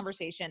have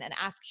conversation and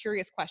ask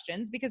curious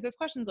questions, because those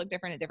questions look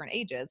different at different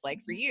ages. Like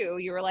for you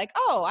were like,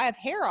 oh, I have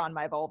hair on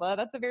my vulva.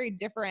 That's a very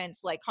different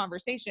like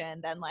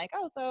conversation than like,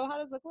 oh, so how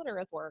does the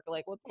clitoris work?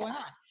 Like, what's going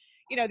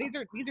on?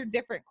 These are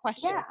different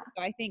questions. Yeah.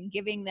 So I think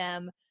giving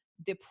them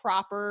the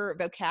proper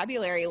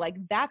vocabulary, like,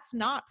 that's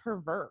not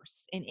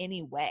perverse in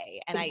any way.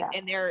 And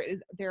Exactly.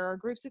 there are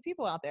groups of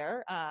people out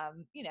there,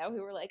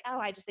 who are like, oh,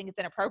 I just think it's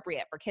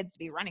inappropriate for kids to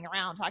be running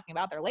around talking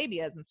about their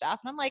labias and stuff.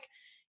 And I'm like,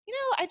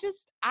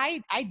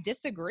 I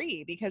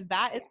disagree, because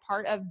that is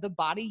part of the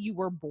body you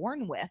were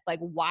born with. Like,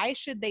 why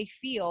should they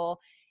feel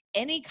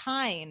any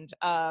kind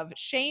of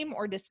shame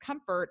or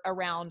discomfort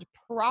around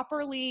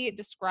properly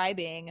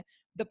describing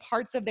the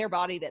parts of their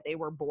body that they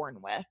were born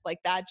with? Like,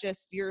 that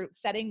just, you're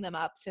setting them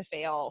up to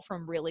fail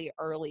from really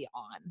early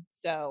on.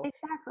 So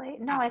Exactly.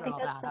 No, I after think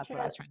all that's that, such that's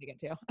what I was trying to get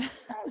to.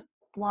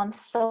 well, I'm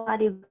so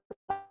glad you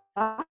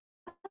I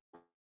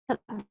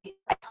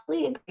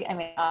totally agree. I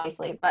mean,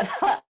 obviously, but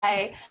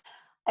I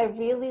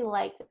really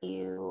like that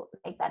you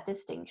make that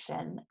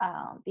distinction,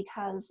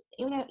 because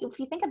if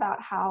you think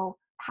about how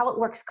it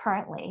works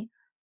currently.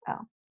 Oh,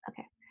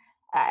 okay.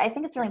 I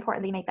think it's really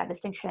important that you make that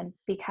distinction,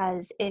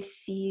 because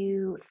if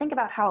you think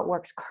about how it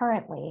works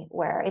currently,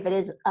 where if it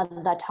is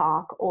the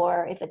talk,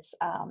 or if it's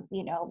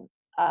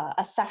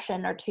a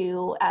session or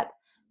two at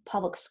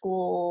public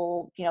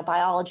school,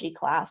 biology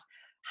class,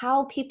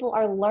 how people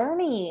are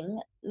learning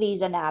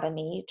these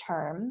anatomy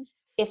terms,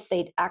 if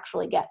they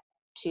actually get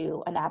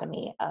to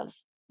anatomy of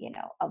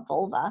a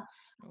vulva,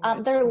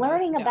 Which they're most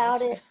learning about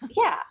don't. it.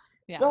 Yeah,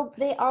 Yeah.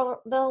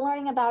 they're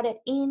learning about it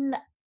in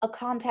a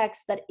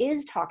context that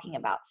is talking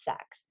about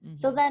sex.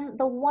 So Mm-hmm. then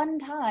the one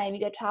time you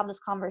get to have this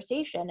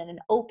conversation in an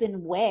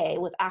open way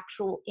with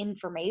actual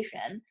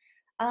information,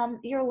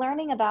 you're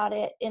learning about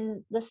it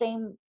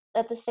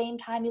at the same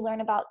time you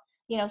learn about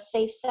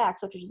safe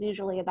sex, which is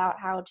usually about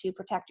how to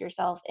protect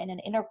yourself in an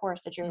intercourse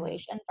Mm-hmm.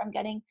 situation from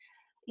getting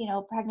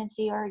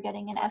pregnancy or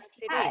getting an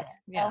STI. STDs.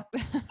 So Yeah.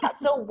 yeah,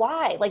 so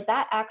why, like,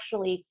 that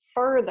actually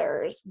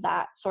furthers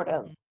that sort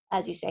of, Mhm.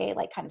 as you say,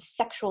 like, kind of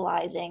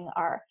sexualizing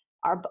our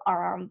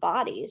own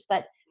bodies.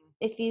 But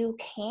if you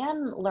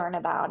can learn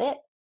about it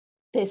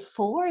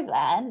before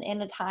then,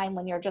 in a time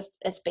when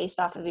it's based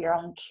off of your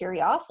own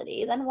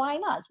curiosity, then why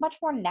not? It's much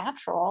more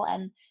natural,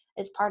 and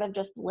it's part of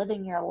just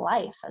living your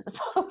life, as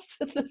opposed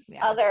to this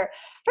Yeah. other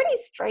pretty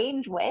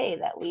strange way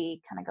that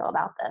we kind of go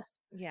about this.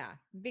 Yeah.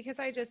 Because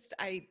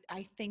I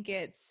think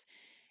it's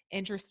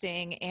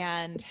interesting,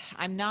 and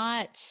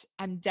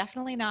I'm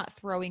definitely not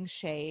throwing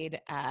shade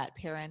at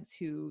parents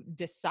who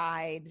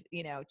decide,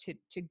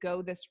 to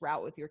go this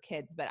route with your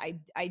kids, but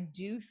I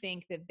do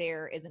think that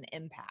there is an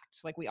impact.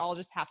 Like, we all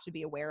just have to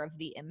be aware of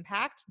the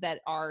impact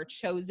that our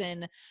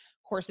chosen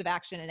course of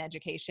action and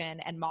education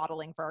and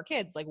modeling for our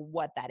kids, like,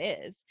 what that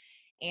is.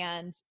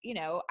 And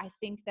I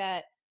think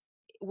that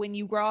when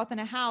you grow up in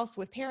a house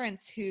with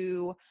parents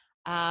who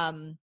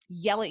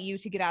yell at you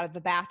to get out of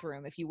the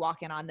bathroom if you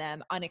walk in on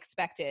them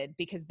unexpected,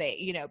 because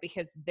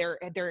because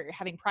they're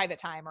having private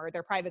time, or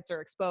their privates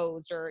are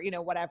exposed, or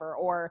whatever,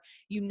 or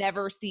you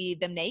never see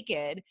them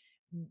naked,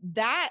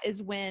 that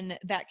is when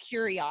that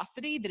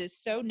curiosity that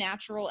is so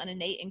natural and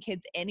innate in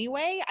kids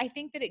anyway, I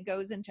think that it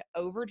goes into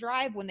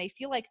overdrive when they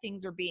feel like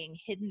things are being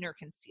hidden or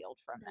concealed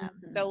from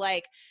them. So, Mhm.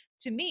 like,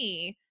 to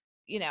me,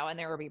 and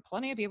there will be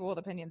plenty of people with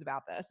opinions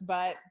about this,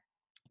 but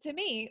to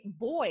me,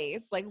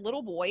 boys, like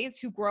little boys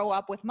who grow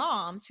up with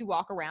moms who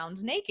walk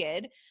around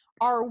naked,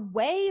 are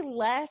way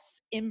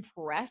less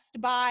impressed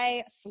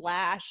by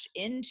slash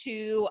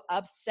into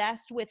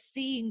obsessed with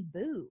seeing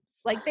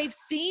boobs. Like, they've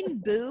seen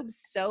boobs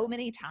so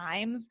many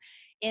times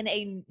in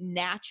a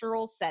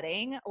natural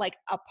setting, like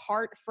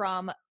apart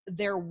from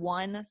their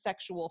one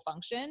sexual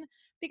function,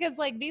 because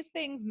like these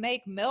things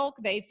make milk,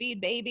 they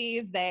feed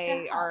babies, Yeah,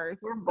 they are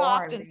we're soft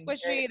born and being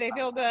curious squishy, they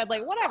feel good,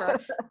 like whatever.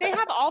 about They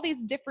have all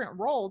these different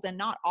roles, and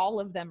not all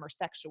of them are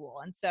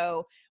sexual. And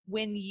so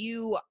when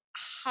you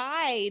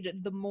hide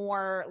the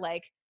more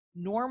like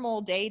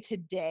normal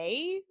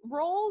day-to-day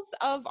roles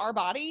of our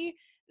body,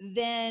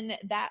 then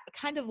that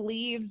kind of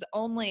leaves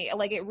only,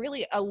 like, it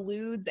really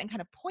alludes and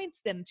kind of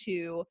points them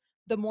to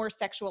the more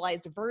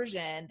sexualized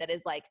version that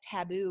is like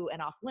taboo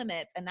and off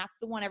limits. And that's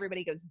the one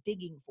everybody goes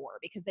digging for,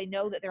 because they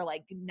know that they're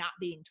like not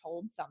being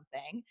told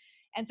something.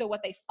 And so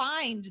what they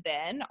find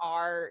then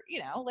are,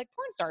 like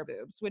porn star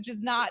boobs, which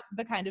is not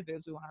the kind of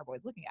boobs we want our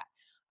boys looking at.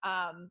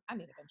 I mean,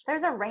 eventually,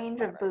 There's a range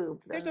of whatever.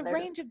 boobs, There's a and they're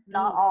just range of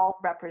not boobs. all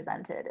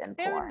represented in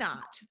They're porn.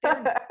 not.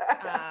 They're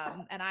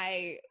not.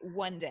 And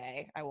one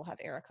day I will have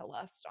Erica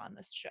Lust on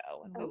this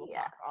show, and we Oh will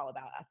yes. talk all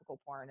about ethical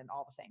porn and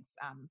all the things.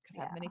 Because I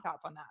have Yeah. many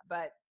thoughts on that.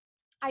 But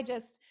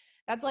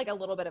that's like a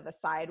little bit of a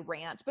side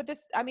rant, but the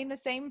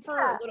same for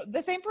Yeah.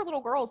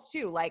 little girls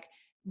too. Like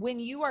when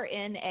you are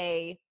in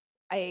a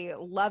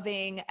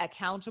loving,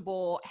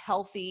 accountable,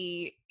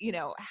 healthy,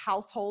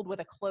 household with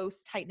a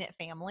close, tight-knit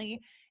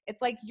family,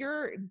 it's like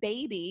your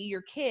baby,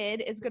 your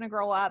kid is going to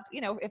grow up,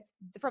 if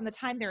from the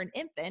time they're an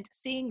infant,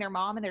 seeing their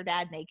mom and their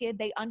dad naked,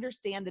 they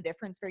understand the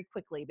difference very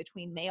quickly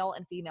between male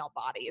and female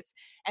bodies.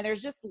 And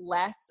there's just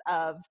less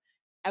of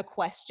a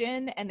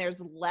question, and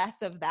there's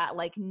less of that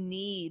like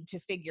need to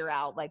figure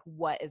out like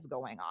what is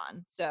going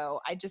on. So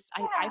I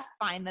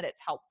find that it's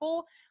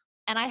helpful.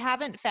 And I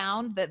haven't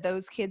found that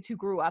those kids who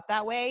grew up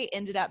that way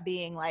ended up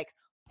being like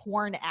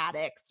porn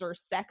addicts or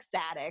sex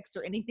addicts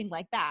or anything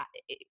like that.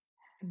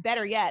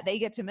 Better yet, they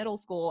get to middle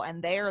school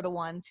and they're the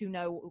ones who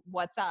know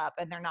what's up,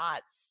 and they're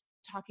not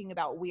talking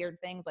about weird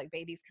things like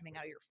babies coming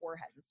out of your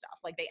forehead and stuff.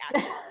 Like they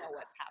actually know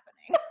what's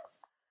happening.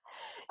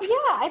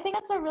 Yeah, I think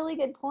that's a really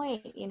good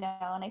point, and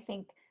I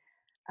think,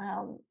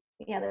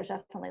 there's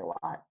definitely a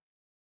lot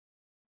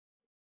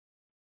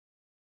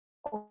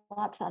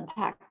to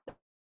unpack.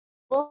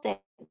 We'll say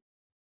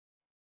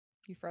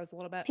You froze a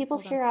little bit.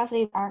 people's Hold on.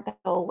 curiosities aren't going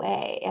to go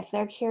away if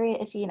they're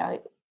curious.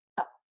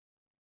 Oh,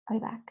 are you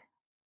back?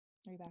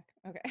 Are you back?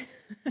 Okay.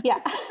 Yeah.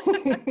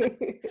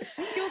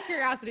 People's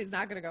curiosity is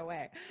not going to go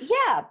away.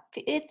 Yeah,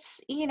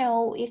 it's,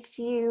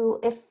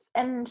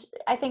 and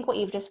I think what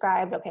you've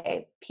described,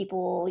 okay,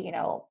 people are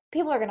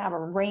going to have a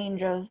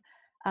range of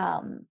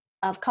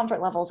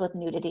comfort levels with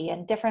nudity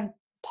and different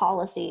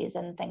policies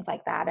and things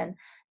like that. And,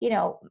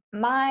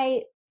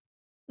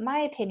 my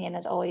opinion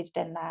has always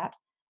been that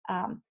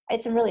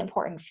it's really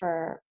important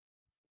for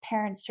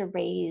parents to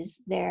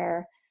raise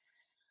their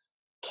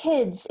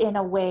kids in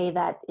a way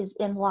that is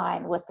in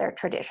line with their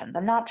traditions.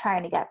 I'm not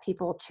trying to get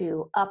people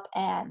to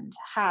upend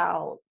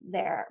how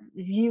their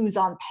views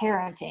on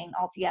parenting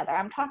altogether.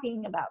 I'm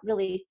talking about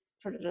really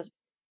sort of just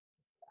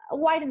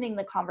widening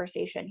the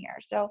conversation here.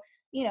 So,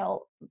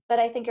 but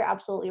I think you're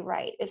absolutely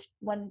right.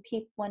 When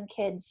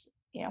kids,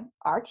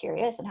 are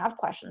curious and have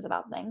questions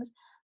about things,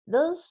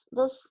 those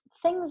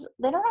things,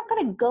 they're not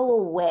going to go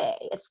away.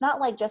 It's not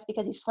like just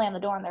because you slam the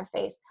door in their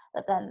face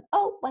that then,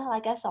 oh well,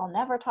 I guess I'll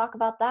never talk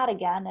about that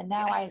again, and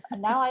now I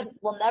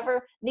will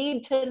never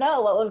need to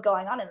know what was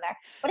going on in there.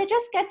 But it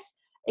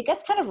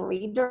gets kind of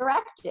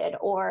redirected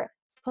or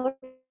put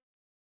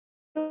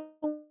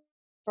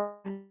for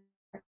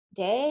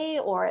day,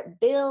 or it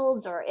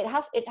builds, or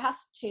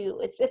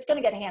it's going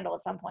to get handled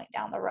at some point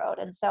down the road.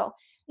 And so,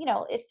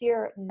 if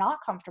you're not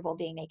comfortable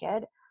being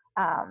naked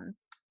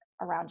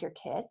around your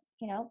kid,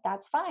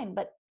 that's fine,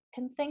 but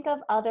can think of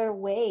other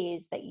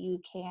ways that you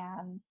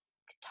can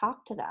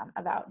talk to them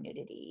about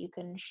nudity. You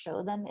can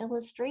show them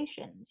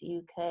illustrations.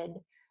 You could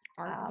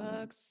art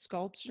books,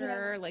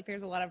 sculpture, like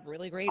there's a lot of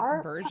really great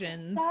art,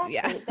 versions. exactly.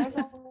 Yeah. There's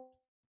a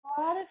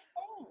lot of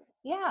things.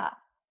 Yeah.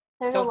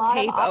 There's a Don't lot of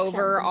tape options.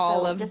 over And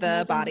all so of just the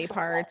making body sure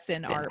parts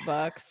in that, art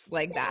books.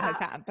 Like that has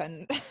yeah.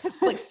 happened.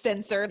 It's like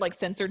censored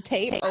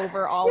tape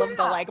over all of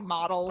the like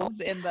models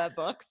in the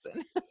books,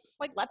 and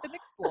like let them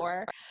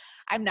explore.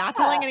 I'm not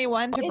telling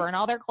anyone to burn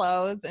all their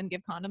clothes and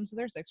give condoms to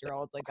their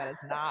 6-year-olds. Like that is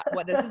not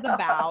what this is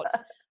about.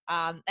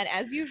 And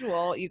as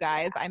usual, you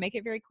guys, I make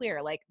it very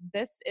clear, like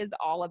this is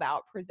all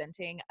about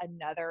presenting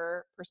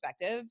another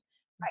perspective,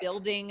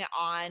 building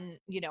on,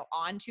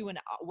 onto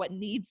what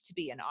needs to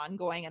be an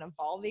ongoing and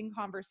evolving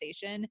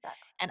conversation.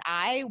 And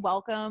I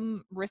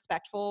welcome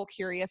respectful,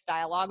 curious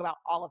dialogue about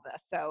all of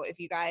this. So if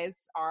you guys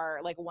are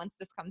like, once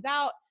this comes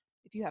out,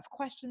 if you have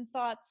questions,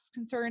 thoughts,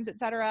 concerns,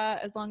 etc.,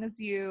 as long as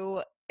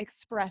you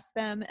express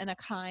them in a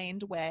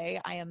kind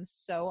way, I am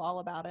so all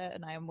about it,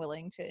 and I am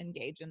willing to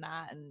engage in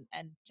that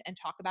and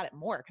talk about it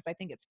more, because I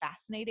think it's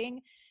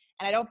fascinating.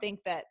 And I don't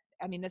think that,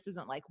 this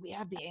isn't like we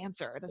have the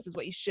answer, this is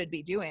what you should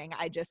be doing.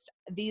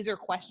 These are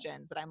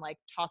questions that I'm like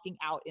talking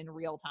out in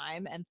real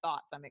time, and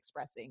thoughts I'm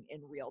expressing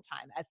in real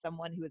time as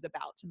someone who is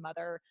about to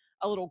mother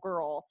a little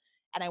girl.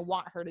 And I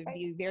want her to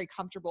be very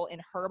comfortable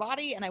in her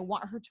body, and I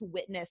want her to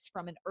witness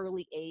from an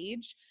early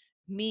age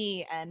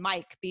me and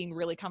Mike being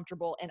really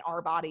comfortable in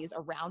our bodies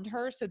around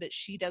her, so that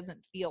she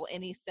doesn't feel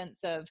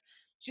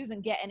she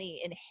doesn't get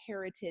any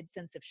inherited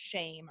sense of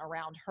shame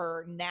around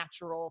her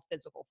natural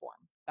physical form.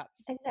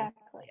 That's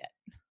Exactly it.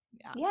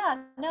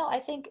 Yeah, no, I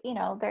think,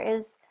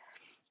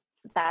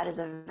 that is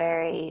a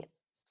very,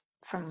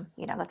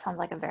 that sounds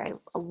like a very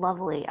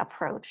lovely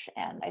approach.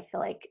 And I feel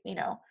like,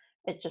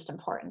 it's just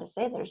important to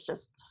say there's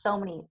just so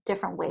many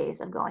different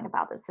ways of going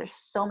about this. There's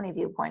so many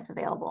viewpoints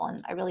available.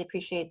 And I really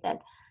appreciate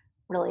that.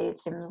 Really, it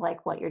seems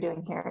like what you're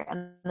doing here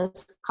and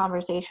this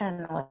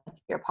conversation with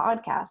your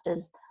podcast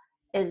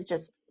is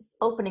just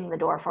opening the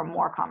door for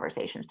more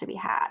conversations to be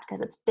had, because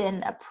it's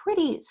been a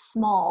pretty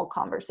small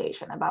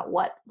conversation about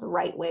what the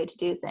right way to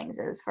do things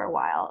is for a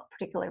while,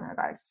 particularly in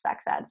regards to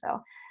sex ed.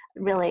 So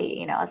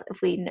really,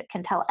 if we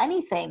can tell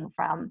anything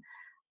from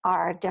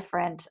our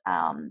different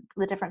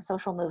the different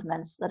social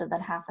movements that have been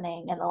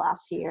happening in the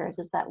last few years,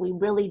 is that we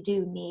really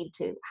do need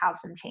to have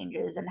some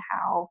changes in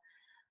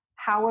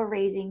how we're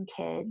raising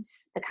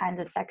kids, the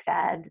kinds of sex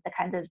ed, the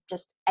kinds of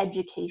just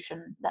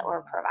education that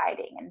we're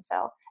providing. And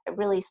so it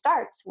really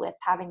starts with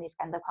having these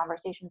kinds of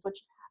conversations, which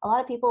a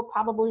lot of people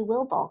probably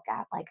will balk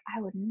at. Like,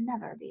 I would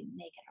never be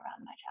naked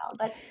around my child.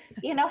 But,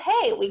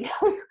 hey,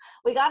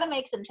 we got to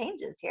make some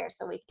changes here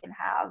so we can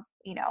have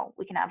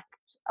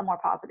a more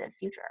positive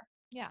future.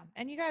 Yeah.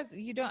 And you guys,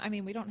 we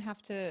don't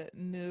have to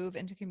move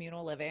into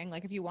communal living.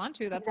 Like if you want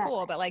to, that's Exactly.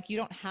 cool. But like, you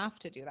don't have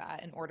to do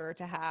that in order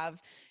to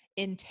have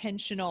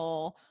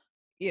intentional,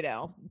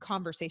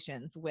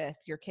 conversations with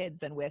your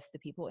kids and with the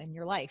people in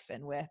your life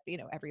and with,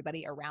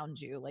 everybody around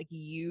you. Like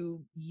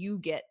you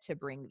get to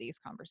bring these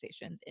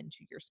conversations into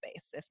your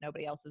space. If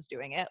nobody else is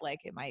doing it, like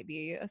it might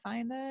be a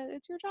sign that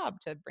it's your job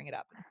to bring it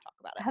up and talk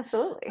about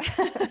Absolutely.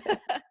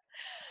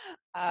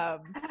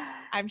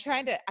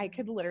 it. I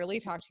could literally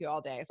talk to you all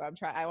day. So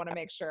I want to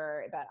make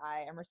sure that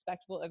I am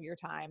respectful of your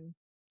time.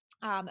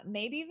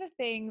 Maybe the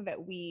thing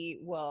that we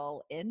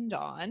will end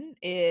on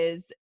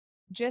is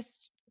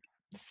just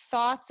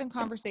thoughts and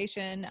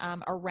conversation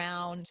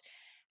around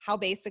how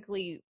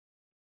basically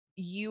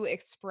you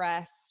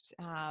expressed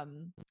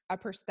a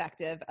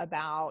perspective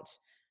about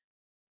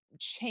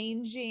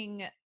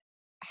changing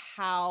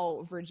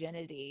how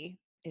virginity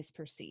is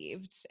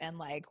perceived and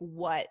like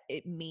what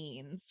it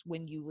means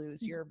when you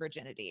lose your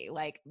virginity,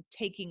 like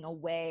taking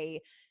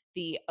away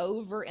the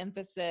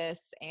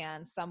overemphasis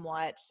and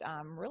somewhat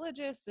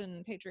religious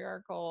and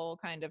patriarchal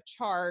kind of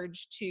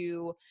charge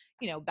to,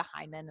 the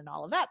hymen and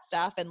all of that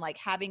stuff, and like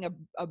having a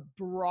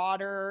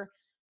broader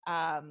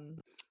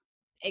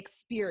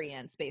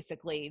experience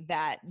basically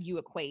that you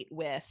equate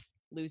with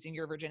losing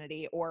your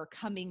virginity or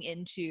coming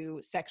into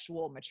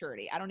sexual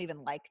maturity. I don't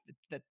even like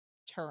the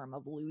term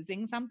of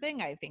losing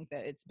something. I think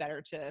that it's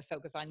better to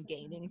focus on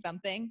gaining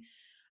something.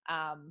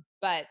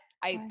 But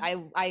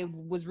I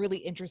was really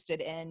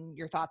interested in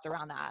your thoughts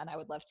around that, and I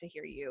would love to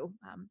hear you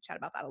chat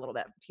about that a little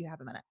bit if you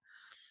have a minute.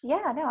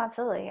 Yeah, no,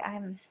 absolutely.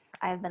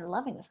 I've been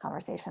loving this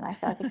conversation. I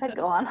feel like it could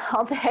go on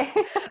all day.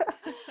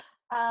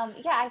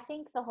 Yeah, I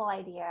think the whole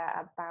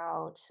idea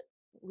about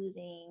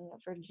losing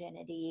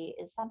virginity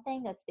is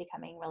something that's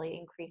becoming really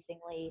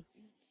increasingly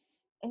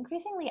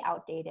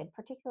outdated.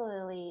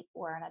 Particularly,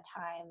 we're in a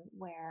time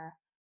where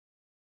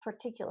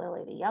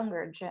particularly the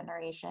younger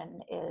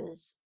generation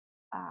is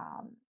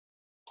um,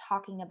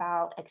 talking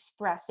about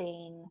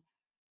expressing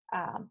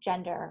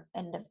gender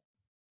in a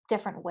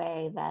different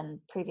way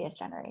than previous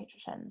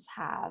generations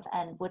have,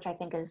 and which I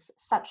think is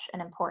such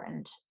an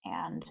important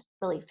and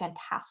really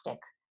fantastic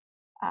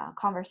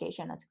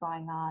conversation that's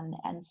going on.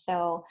 And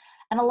so,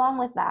 and along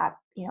with that,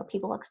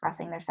 people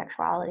expressing their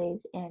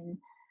sexualities in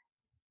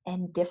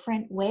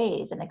different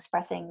ways and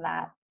expressing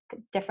that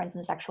difference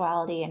in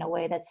sexuality in a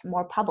way that's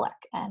more public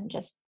and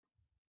just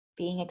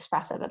being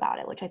expressive about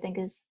it, which I think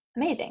is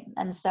amazing.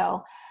 And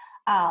so,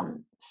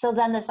 so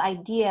then this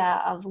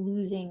idea of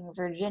losing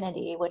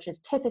virginity, which is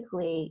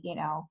typically,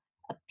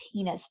 a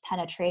penis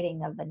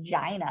penetrating a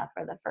vagina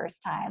for the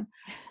first time,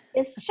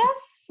 it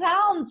just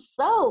sounds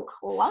so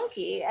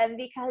clunky. And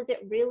because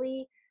it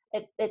really,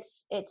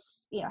 it's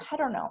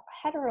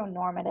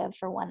heteronormative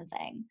for one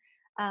thing.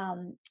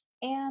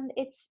 And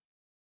it's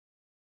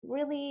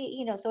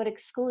really, so it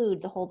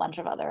excludes a whole bunch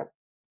of other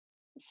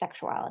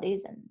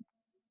sexualities and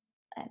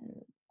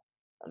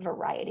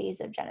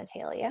varieties of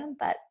genitalia,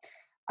 but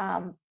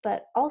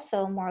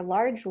also more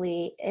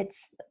largely,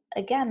 it's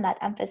again that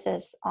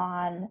emphasis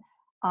on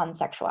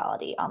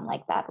sexuality, on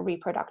like that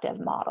reproductive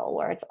model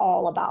where it's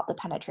all about the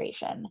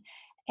penetration,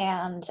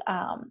 and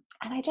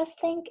I just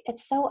think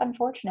it's so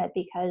unfortunate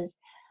because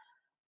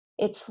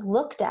it's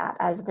looked at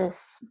as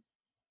this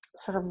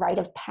sort of rite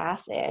of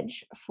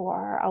passage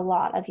for a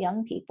lot of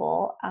young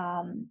people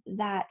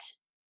that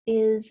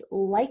is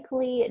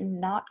likely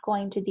not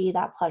going to be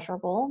that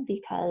pleasurable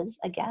because,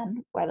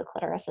 again, where the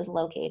clitoris is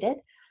located.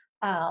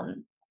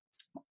 Um,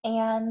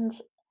 and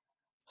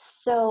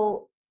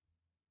so,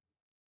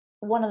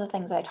 one of the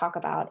things I talk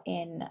about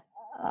in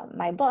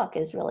my book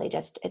is really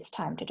just it's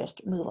time to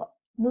just move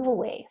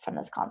away from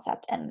this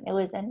concept. And it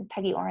was in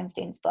Peggy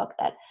Orenstein's book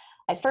that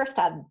I first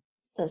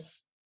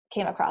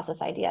came across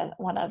this idea.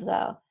 One of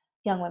the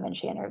young women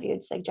she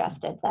interviewed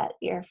suggested that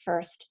your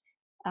first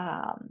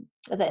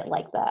that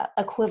like the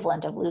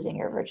equivalent of losing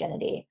your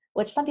virginity,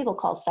 which some people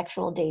call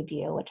sexual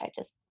debut, which I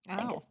just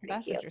think is pretty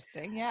that's cute.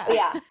 interesting. Yeah.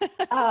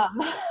 Yeah.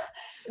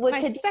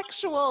 My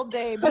sexual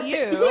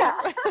debut. Yeah.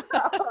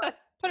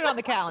 Put it on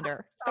the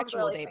calendar.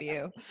 Sexual Really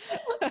debut.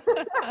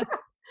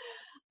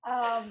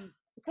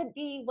 Could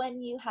be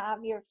when you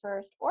have your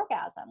first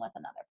orgasm with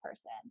another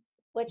person,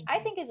 which I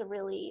think is a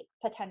really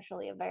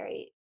potentially a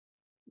very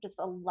just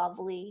a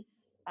lovely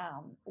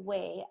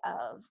way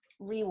of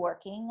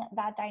reworking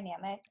that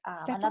dynamic.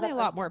 It's definitely a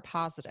lot more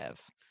positive.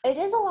 It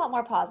is a lot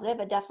more positive.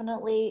 It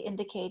definitely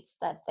indicates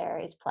that there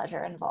is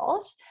pleasure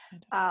involved,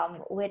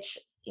 which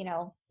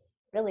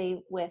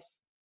really with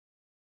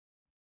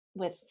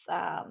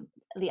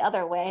the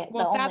other way.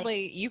 Well,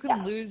 sadly, you can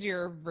Yeah, lose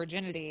your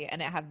virginity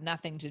and it have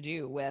nothing to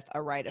do with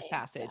a rite of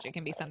passage. It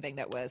can be exactly. something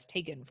that was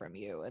taken from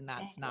you, and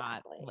that's not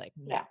Exactly. like,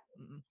 no. Yeah,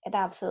 Mm-mm. it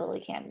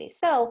absolutely can be.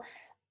 So,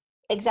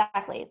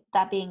 exactly.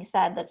 That being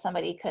said, that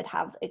somebody could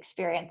have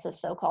experienced a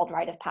so-called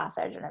rite of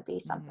passage and it be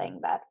Mhm. something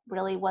that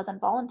really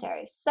wasn't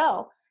voluntary.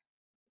 So,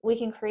 we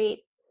can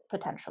create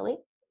potentially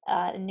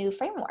a new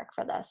framework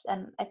for this.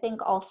 And I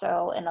think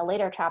also in a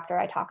later chapter,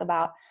 I talk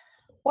about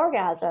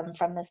orgasm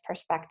from this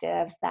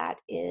perspective that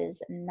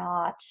is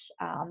not,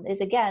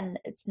 is again,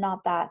 it's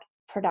not that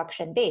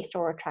production based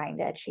or we're trying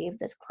to achieve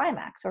this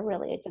climax, or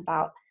really it's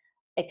about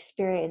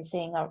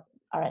experiencing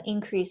an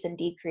increase and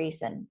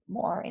decrease and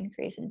more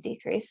increase and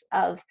decrease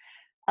of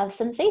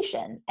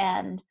sensation,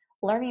 and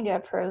learning to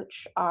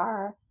approach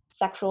our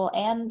sexual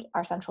and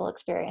our sensual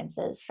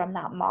experiences from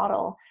that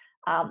model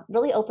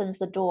really opens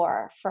the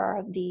door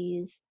for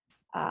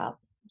uh,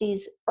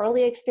 these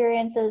early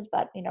experiences,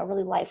 but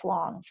really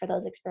lifelong, for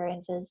those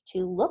experiences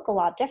to look a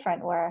lot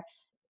different. Where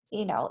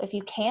if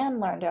you can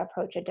learn to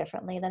approach it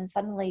differently, then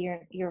suddenly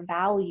your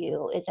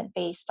value isn't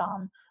based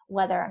on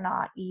whether or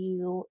not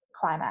you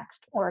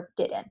climaxed or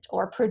didn't,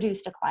 or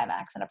produced a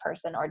climax in a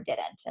person or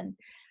didn't. And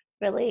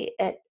really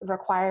it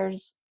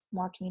requires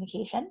more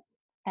communication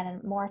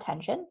and more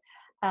attention,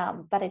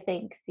 but I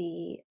think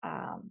the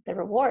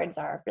rewards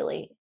are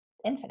really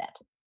infinite.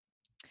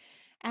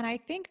 And I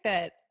think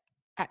that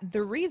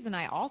the reason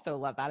I also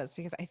love that is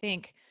because I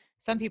think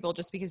some people,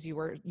 just because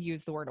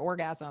use the word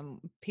orgasm,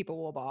 people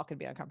will balk and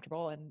be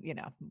uncomfortable, and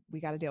we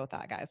got to deal with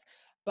that, guys.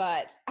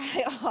 But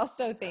I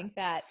also think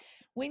that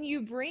when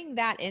you bring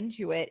that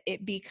into it,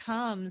 it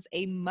becomes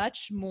a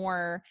much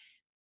more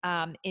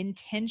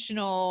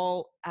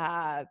intentional,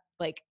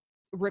 like,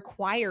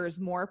 requires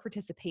more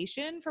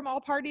participation from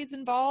all parties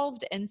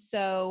involved. And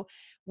so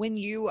when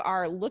you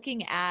are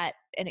looking at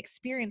an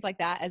experience like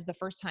that as the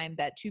first time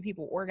that two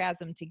people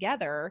orgasm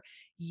together,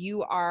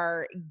 you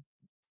are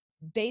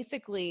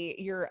basically,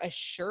 you're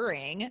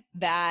assuring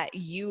that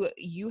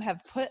you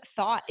have put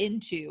thought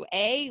into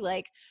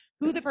like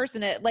who the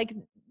person is. Like,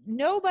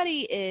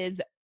 nobody is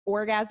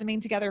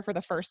orgasming together for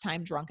the first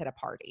time drunk at a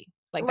party.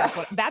 Like,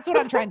 Right. that's what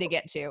I'm trying to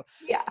get to,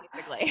 Yeah.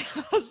 basically.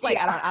 I was like,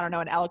 Yeah. I don't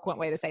know an eloquent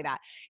way to say that.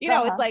 It's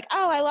Uh-huh. like,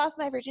 oh, I lost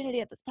my virginity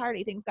at this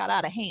party, things got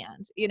out of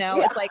hand. Yeah.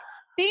 It's like,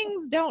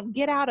 things don't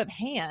get out of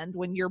hand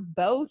when you're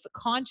both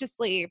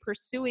consciously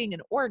pursuing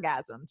an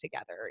orgasm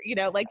together.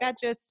 Like, that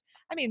just,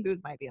 I mean,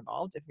 booze might be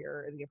involved if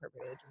you're the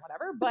appropriate age and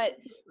whatever, but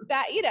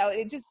that,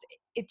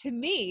 to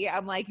me,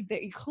 I'm like,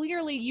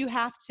 clearly you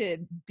have to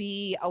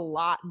be a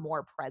lot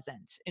more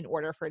present in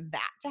order for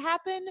that to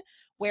happen.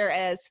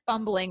 Whereas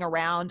fumbling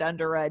around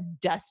under a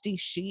dusty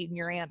sheet in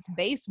your aunt's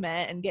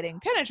basement and getting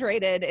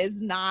penetrated is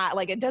not,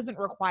 like, it doesn't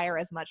require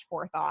as much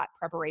forethought,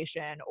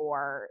 preparation,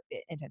 or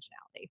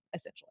intentionality,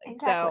 essentially.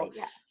 So Exactly.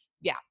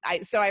 Yeah. yeah,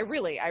 I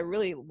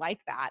really like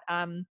that.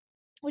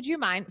 Would you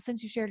mind,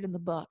 since you shared it in the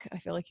book, I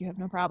feel like you have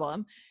no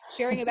problem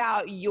sharing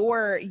about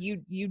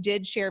you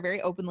did share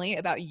very openly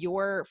about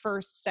your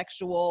first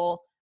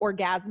sexual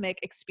orgasmic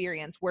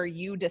experience, where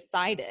you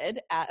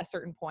decided at a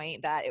certain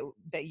point that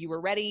that you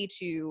were ready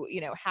to,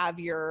 have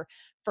your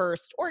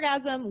first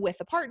orgasm with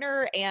a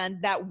partner,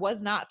 and that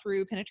was not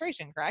through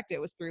penetration, correct?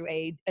 It was through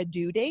a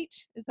due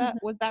date.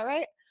 Was that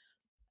right?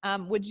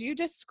 Would you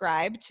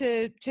describe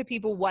to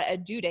people what a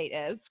due date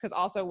is? Because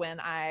also when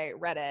I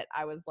read it,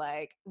 I was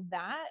like,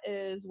 that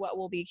is what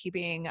will be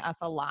keeping us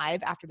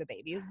alive after the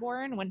baby is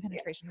born, when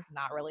penetration is Yes.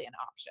 not really an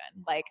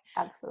option. Like,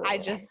 I Absolutely.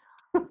 just,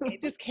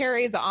 it just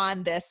carries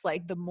on this,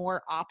 like, the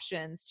more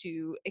options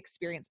to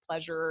experience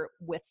pleasure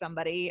with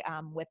somebody,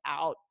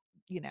 without,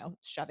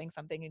 shoving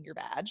something in your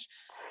badge.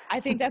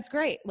 I think that's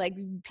great. Like,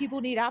 people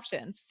need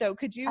options. So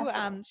could you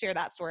Absolutely. share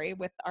that story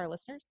with our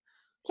listeners?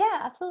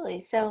 Yeah, absolutely.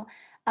 So,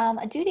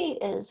 a duty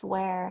is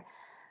where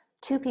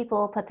two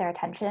people put their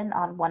attention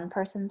on one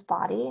person's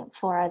body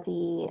for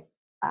the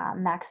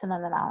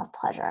maximum amount of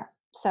pleasure.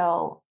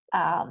 So,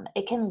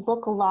 it can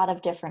look a lot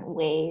of different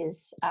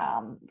ways,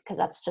 because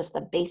that's just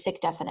the basic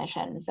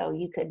definition. So,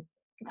 you could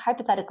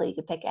hypothetically you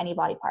could pick any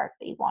body part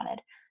that you wanted.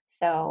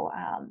 So,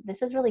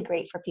 this is really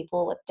great for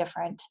people with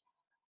different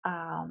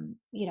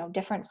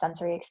different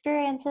sensory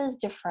experiences,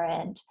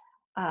 different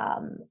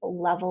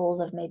levels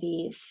of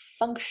maybe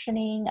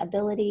functioning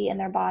ability in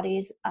their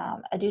bodies.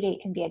 A due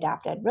date can be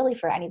adapted really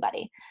for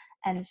anybody.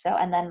 And so,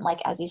 and then, like,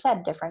 as you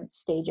said, different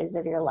stages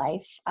of your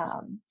life.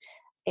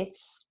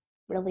 It's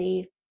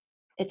really,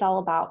 it's all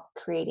about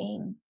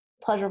creating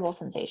pleasurable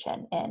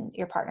sensation in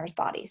your partner's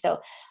body.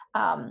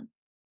 Um,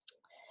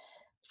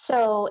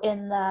 so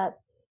in the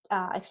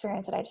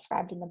experience that I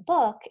described in the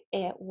book,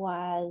 it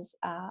was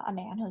a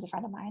man who was a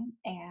friend of mine,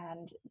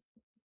 and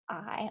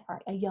or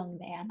a young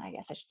man, I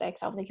guess I should say,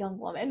 because I was a young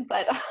woman,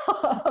 but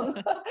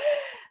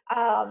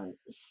um,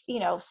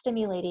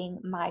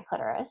 stimulating my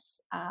clitoris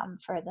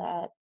for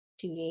the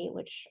duty,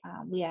 which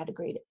we had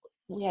agreed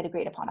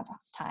upon a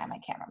time. I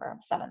can't remember,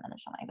 7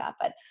 minutes, something like that.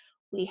 But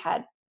we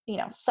had,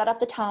 set up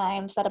the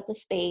time, set up the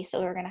space that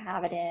we were going to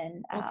have it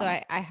in. Well, so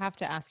I have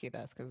to ask you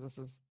this, because this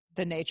is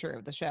the nature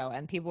of the show,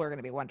 and people are going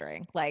to be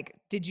wondering, like,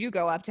 did you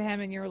go up to him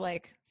and you're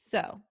like,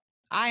 so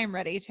I am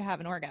ready to have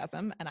an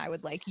orgasm and I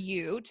would like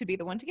you to be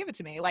the one to give it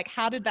to me? Like,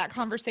 how did that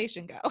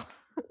conversation go?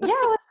 Yeah,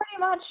 it was pretty It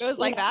much, was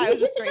like that. It he, was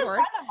he's just a good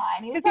straightforward friend of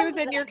mine. He was because he friends was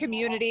with in your Danielle.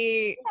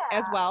 community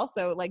as Yeah. well.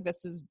 So like,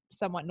 this is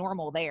somewhat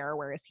normal there,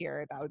 whereas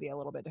here that would be a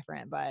little bit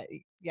different. But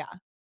yeah,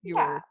 you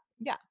Yeah. were,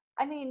 yeah.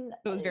 I mean,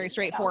 It was very he,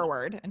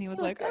 straightforward. And he was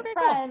he was like, a good okay,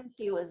 cool. friend.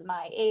 He was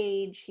my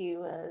age. He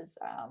was,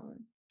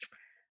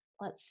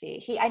 let's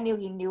see, I knew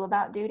he knew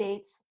about due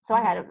dates. So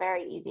I had Mhm. it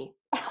very easy.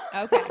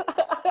 Okay.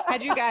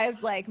 Had you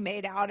guys like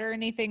made out or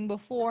anything No.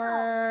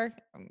 before?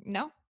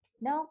 No?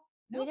 No,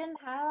 No? we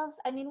didn't have,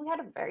 I mean, we had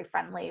a very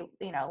friendly,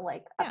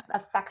 like Yeah.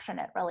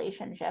 affectionate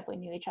relationship. We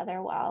knew each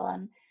other well.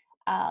 And,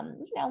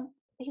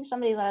 he was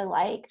somebody that I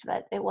liked,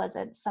 but it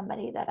wasn't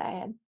somebody that I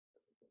Yeah.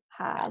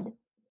 had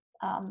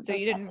So those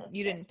you types of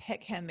didn't experiences.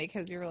 pick him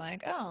because you were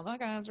like, oh, that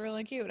guy's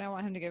really cute. I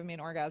want him to give me an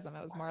orgasm.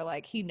 It was more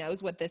like he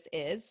knows what this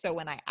is. So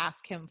when I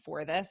ask him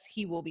for this,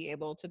 he will be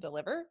able to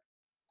deliver.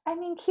 I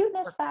mean,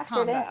 cuteness Or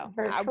factored in combo.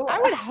 for I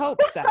sure. would hope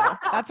so.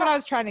 That's what I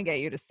was trying to get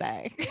you to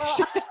say. Well,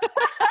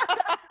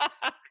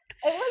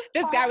 it was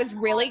This fun. guy was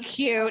really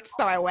cute,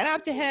 so I went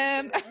up to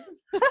him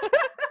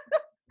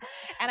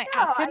and I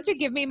No, asked him to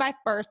give me my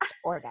first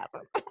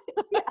orgasm.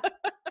 yeah.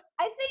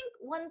 I think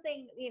one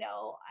thing,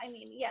 I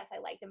mean, yes, I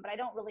liked him, but I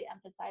don't really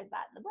emphasize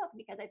that in the book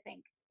because I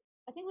think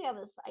we have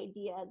this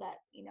idea that,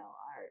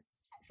 our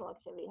sexual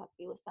activity has to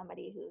be with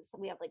somebody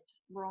we have like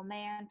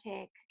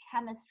romantic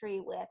chemistry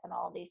with and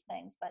all these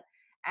things. But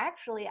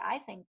actually, I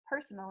think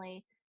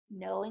personally,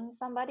 knowing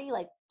somebody,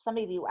 like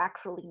somebody that you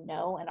actually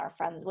know and are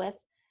friends with,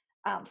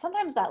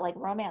 sometimes that like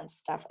romance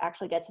stuff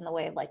actually gets in the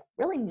way of like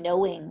really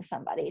knowing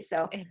somebody.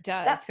 So It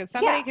does, that, because yeah,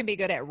 somebody can be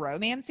good at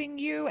romancing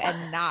you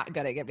and not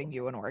good at giving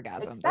you an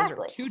orgasm. Those are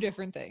exactly. two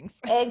different things.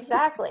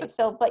 Exactly.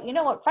 So, but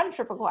what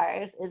friendship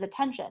requires is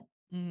attention.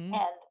 Hmm.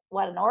 And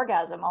what an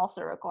orgasm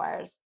also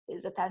requires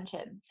is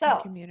attention. And So,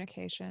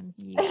 communication.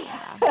 Yeah.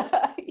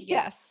 yeah,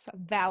 Yes.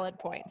 Valid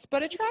points.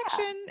 But yeah,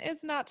 attraction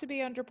is not to be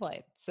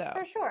underplayed. for So,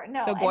 sure.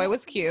 No, so and boy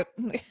was cute.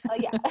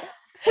 yeah,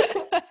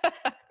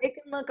 it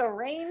can look a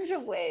range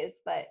of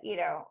ways, but so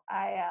yeah,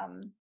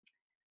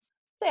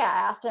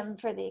 I asked him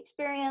for the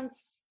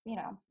experience. We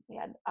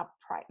had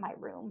my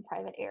room,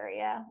 private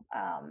area,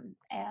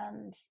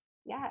 and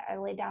yeah, I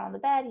laid down on the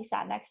bed. He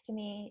sat next to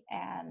me,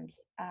 and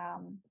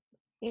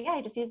yeah,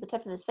 he just used the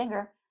tip of his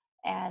finger,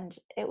 and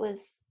it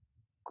was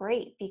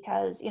great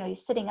because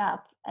he's sitting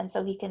up, and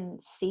so he can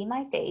see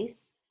my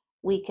face.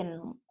 We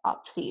can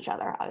see each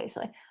other,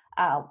 obviously.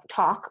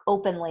 Talk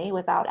openly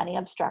without any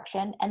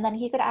obstruction, and then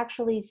he could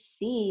actually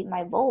see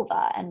my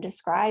vulva and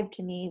describe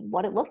to me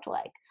what it looked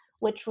like,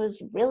 which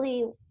was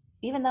really,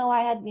 even though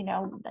I had,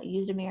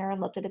 used a mirror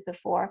and looked at it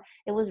before,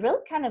 it was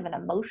really kind of an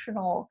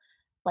emotional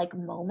like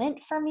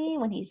moment for me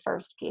when he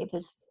first gave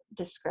his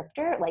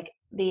descriptor. Like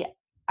the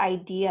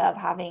idea of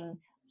having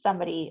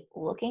somebody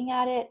looking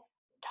at it,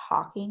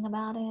 talking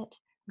about it,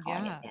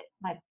 calling Yeah. it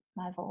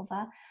my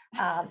vulva,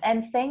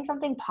 and saying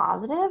something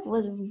positive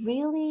was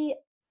really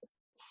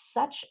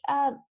such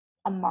a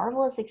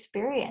marvelous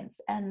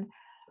experience. And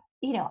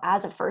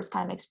as a first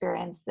time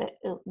experience, that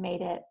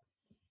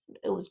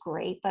it was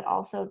great. But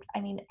also,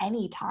 I mean,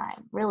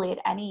 anytime really, at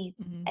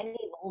Hmm. any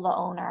vulva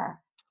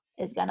owner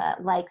is gonna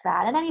like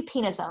that, and any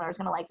penis owner is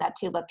gonna like that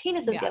too. But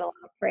penises Yeah, get a lot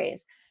of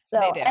praise, they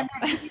so, do. and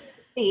they're easier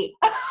to see.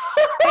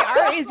 They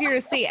are easier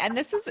to see. And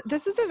this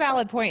is a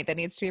valid point that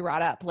needs to be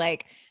brought up.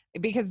 Like,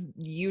 because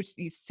you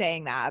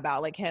saying that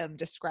about like him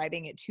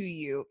describing it to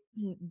you,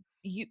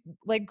 you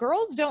like,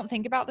 girls don't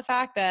think about the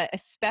fact that,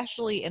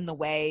 especially in the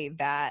way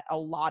that a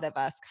lot of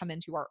us come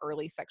into our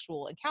early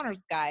sexual encounters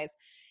with guys,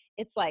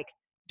 it's like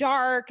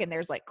dark and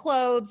there's like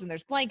clothes and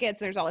there's blankets,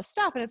 there's all this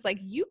stuff. And it's like,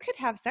 you could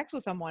have sex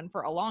with someone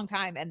for a long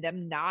time and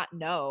them not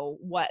know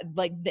what,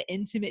 like, the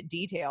intimate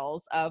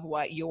details of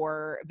what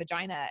your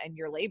vagina and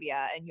your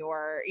labia and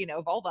your,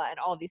 vulva and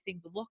all of these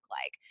things look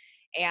like.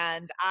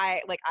 And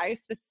I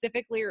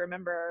specifically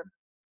remember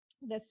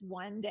this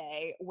one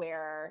day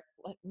where,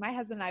 like, my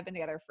husband and I have been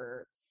together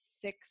for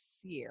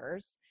 6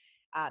 years,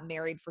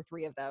 married for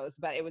 3 of those.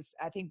 But it was,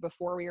 I think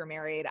before we were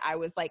married, I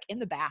was like in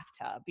the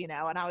bathtub, and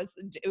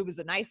it was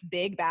a nice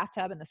big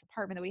bathtub in this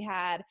apartment that we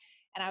had.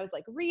 And I was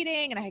like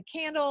reading and I had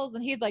candles,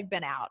 and he had like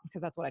been out,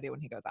 because that's what I do when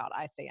he goes out.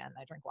 I stay in,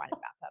 I drink wine in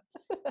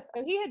the bathtub.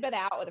 So he had been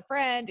out with a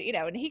friend,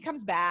 and he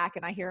comes back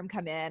and I hear him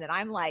come in and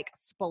I'm like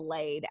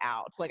splayed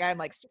out. Like I'm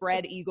like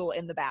spread eagle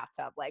in the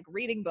bathtub, like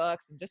reading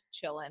books and just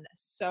chilling,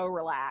 so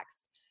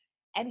relaxed.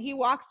 And he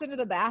walks into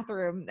the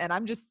bathroom and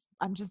I'm just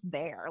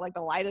there. Like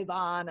the light is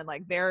on and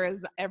like there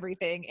is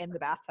everything in the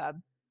bathtub.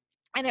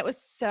 And it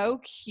was so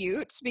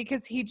cute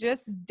because he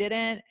just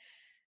didn't,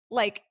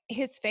 like,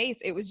 his face,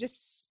 it was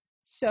just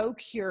so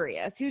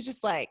curious. He was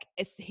just like,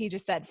 he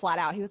just said flat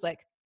out, he was like,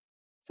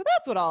 so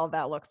that's what all of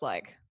that looks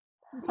like.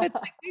 But it's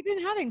like, we've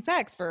been having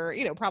sex for,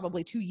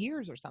 probably 2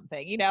 years or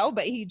something,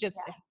 but he just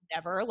Yeah,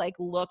 never like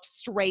looked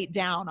straight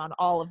down on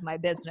all of my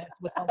business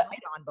with the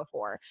light on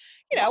before,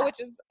 yeah,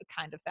 which is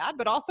kind of sad,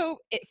 but also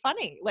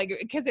funny, like,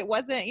 because it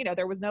wasn't,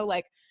 there was no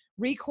like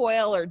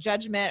recoil or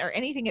judgment or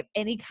anything of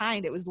any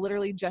kind. It was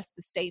literally just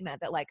the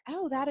statement that like,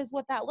 oh, that is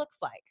what that looks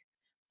like.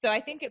 So I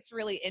think it's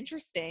really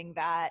interesting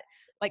that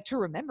like to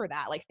remember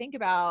that, like think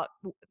about,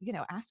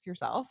 ask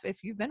yourself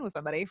if you've been with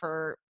somebody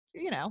for,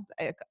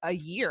 a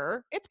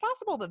year, it's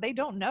possible that they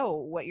don't know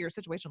what your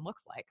situation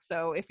looks like.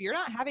 So if you're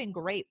not having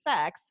great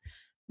sex,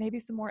 maybe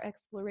some more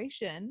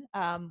exploration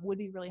would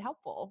be really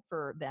helpful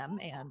for them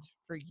and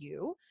for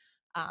you.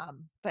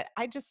 But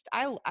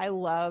I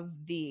love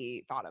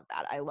the thought of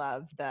that. I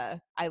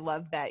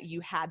love that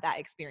you had that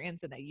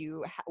experience and that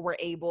you were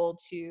able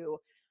to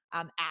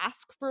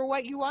ask for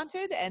what you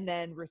wanted and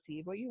then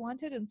receive what you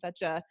wanted in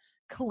such a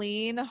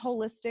clean,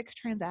 holistic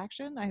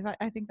transaction.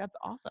 I think that's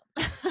awesome.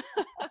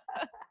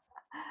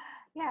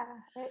 Yeah,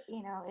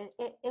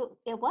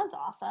 it was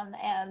awesome,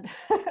 and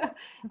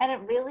and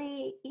it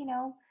really,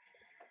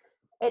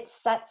 it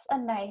sets a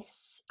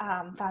nice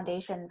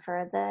foundation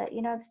for the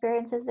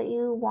experiences that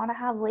you want to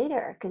have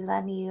later, because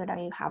then you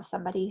have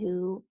somebody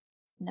who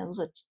knows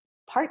what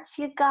parts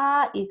you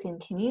got, you can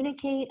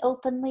communicate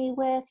openly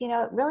with.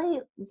 It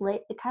really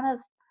it kind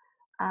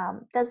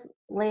of does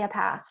lay a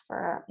path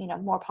for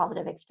more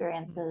positive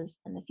experiences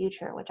in the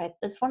future, which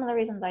is one of the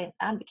reasons I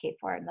advocate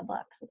for it in the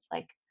books. It's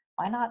like,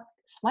 why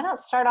not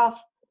start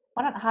off,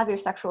 why not have your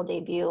sexual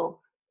debut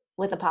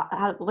with a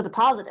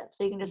positive,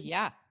 so you can just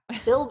Yeah.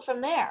 build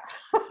from there.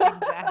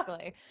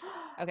 Exactly.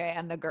 Okay,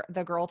 and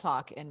the girl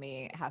talk in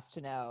me has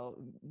to know,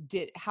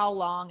 how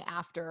long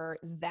after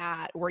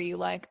that were you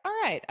like, all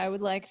right, I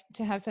would like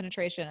to have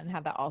penetration and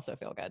have that also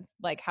feel good?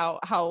 Like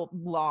how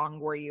long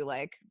were you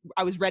like,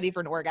 I was ready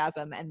for an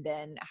orgasm, and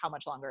then how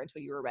much longer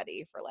until you were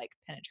ready for like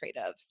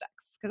penetrative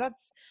sex? Because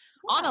that's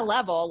on a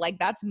level, like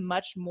that's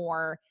much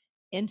more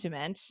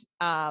intimate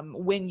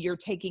when you're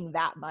taking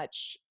that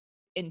much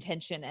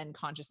intention and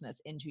consciousness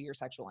into your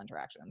sexual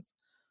interactions.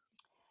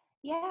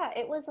 Yeah,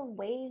 it was a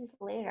ways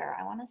later.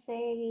 I want to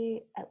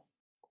say at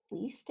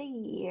least a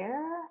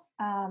year.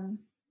 A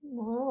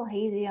little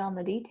hazy on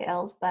the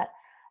details, but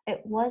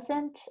it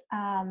wasn't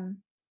um,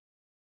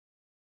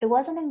 it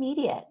wasn't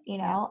immediate,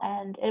 Yeah.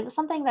 and it was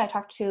something that I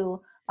talked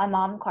to my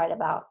mom quite a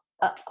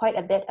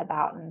bit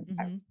about, and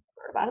I Mm-hmm.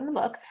 wrote about in the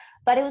book.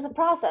 But it was a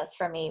process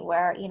for me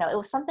where it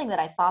was something that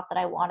I thought that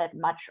I wanted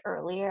much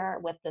earlier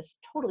with this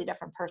totally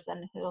different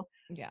person who,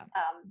 Yeah.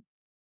 um,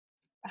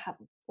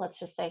 let's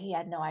just say, he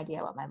had no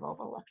idea what my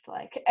vulva looked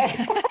like.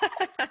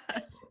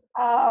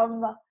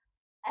 um,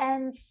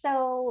 and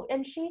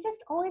she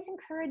just always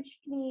encouraged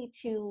me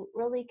to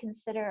really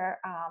consider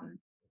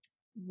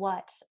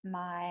what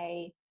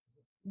my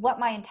what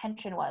my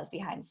intention was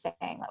behind saying,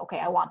 like, okay,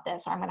 I want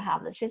this, or I'm going to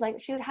have this. She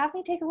would have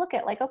me take a look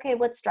at, like, okay,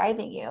 what's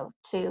driving you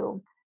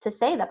to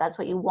say that that's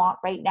what you want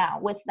right now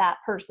with that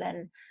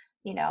person,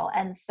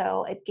 and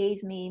so it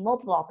gave me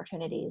multiple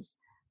opportunities,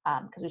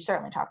 because we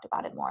certainly talked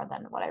about it more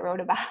than what I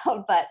wrote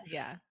about, but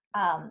Yeah.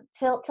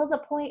 till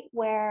the point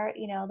where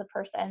the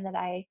person that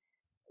I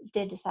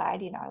did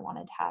decide, I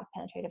wanted to have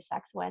penetrative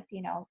sex with,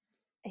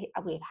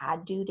 we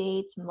had due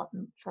dates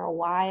for a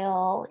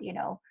while,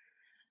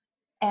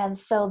 and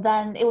so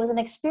then it was an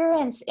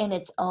experience in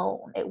its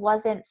own. It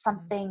wasn't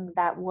something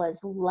that was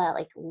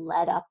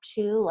led up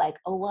to, like,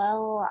 oh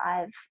well,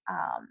 I've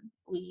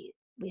we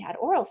had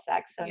oral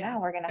sex, so Yeah.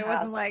 now we're gonna It have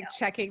wasn't like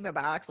checking the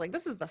box, like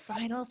this is the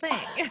final thing.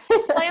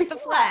 Plant the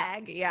yeah.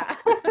 flag. Yeah.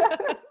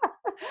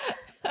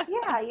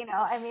 Yeah,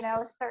 I mean, I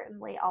was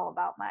certainly all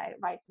about my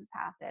rites of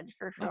passage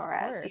for Of sure.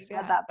 As you course.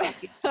 read Yeah. that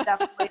book, you can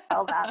definitely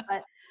tell that.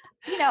 But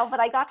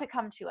I got to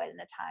come to it in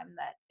a time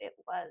that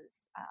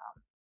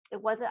I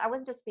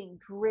wasn't just being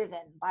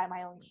driven by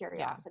my own Yeah.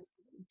 curiosity,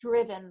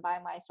 driven by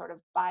my sort of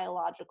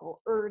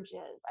biological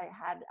urges.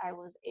 I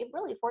was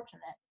really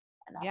fortunate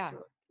enough Yeah. to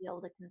be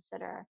able to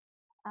consider,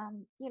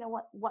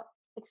 what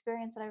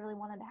experience that I really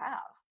wanted to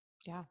have.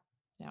 Yeah.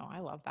 No, I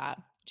love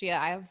that. Gia,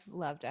 I have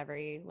loved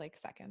every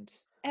second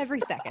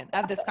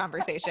of this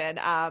conversation.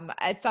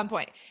 At some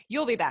point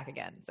you'll be back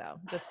again. So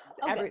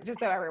Okay. just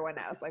so everyone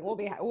knows, like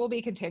we'll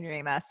be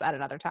continuing this at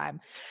another time.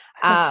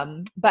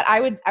 But I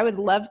would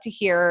love to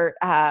hear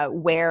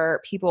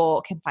where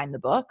people can find the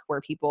book,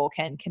 where people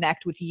can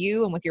connect with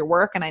you and with your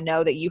work. And I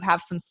know that you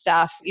have some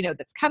stuff,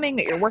 that's coming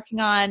that you're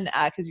working on,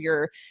 because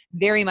you're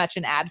very much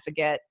an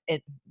advocate.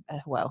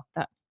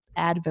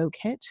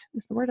 Advocate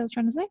is the word I was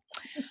trying to say,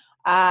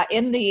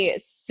 in the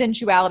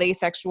sensuality,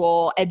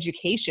 sexual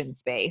education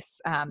space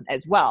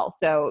as well.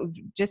 So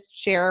just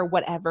share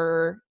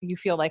whatever you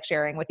feel like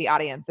sharing with the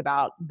audience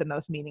about the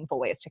most meaningful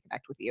ways to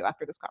connect with you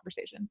after this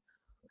conversation.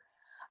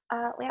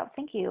 Yeah,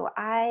 thank you.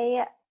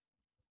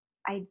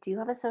 I do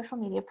have a social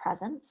media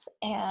presence,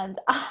 and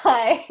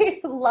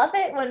I love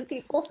it when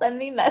people send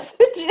me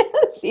messages,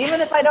 even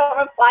if I don't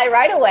reply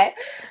right away.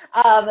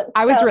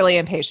 I was So really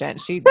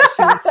impatient. She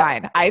was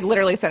fine. I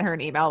literally sent her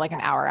an email like an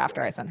hour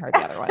after I sent her the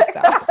other one.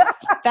 So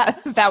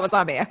that was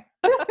on me.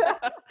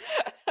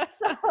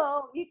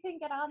 so you can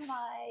get on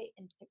my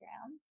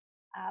Instagram,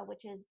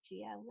 which is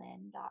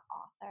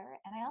gialyn.author,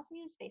 and I also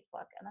use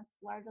Facebook, and that's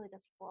largely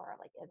just for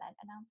like event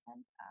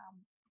announcements.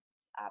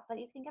 But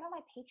you can get on my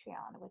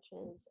Patreon, which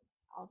is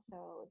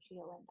also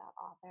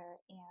GeoLynn.author,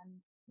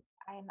 and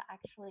I'm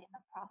actually in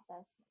the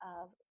process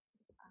of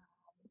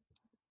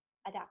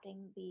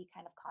adapting the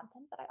kind of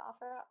content that I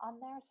offer on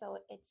there. So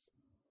it's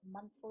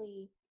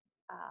monthly,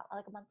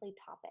 like a monthly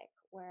topic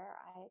where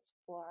I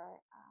explore.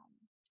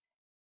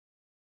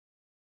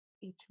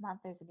 Each month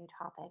there's a new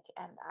topic,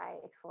 and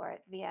I explore it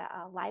via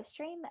a live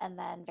stream and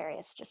then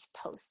various just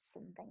posts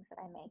and things that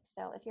I make.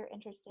 So if you're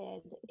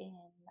interested in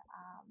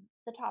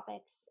the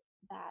topics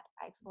that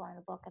I explore in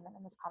the book and then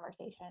in this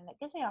conversation, it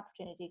gives me an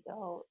opportunity to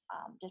go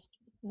just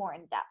more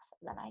in depth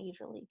than I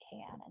usually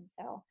can. And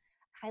so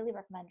highly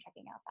recommend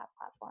checking out that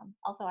platform.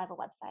 Also, I have a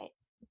website,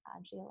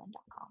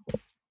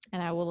 geolynn.com.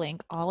 And I will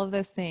link all of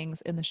those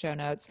things in the show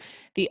notes.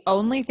 The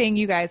only thing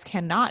you guys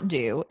cannot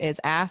do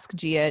is ask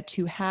Gia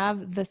to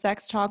have the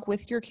sex talk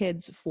with your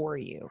kids for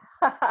you.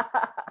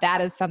 That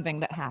is something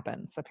that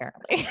happens,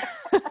 apparently.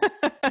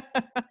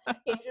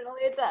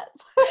 Occasionally it does.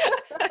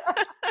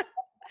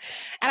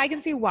 And I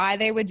can see why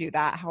they would do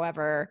that.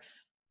 However,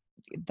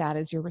 that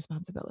is your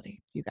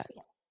responsibility, you guys.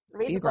 Yes.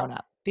 Be a grown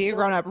up. Be a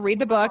grown up. Read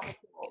the book.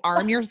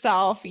 Arm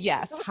yourself.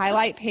 Yes.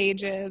 Highlight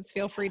pages.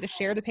 Feel free to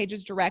share the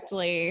pages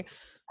directly.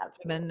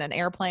 In an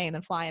airplane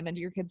and fly them into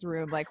your kid's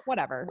room, like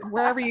whatever,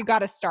 wherever you got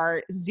to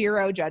start.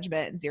 Zero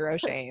judgment, zero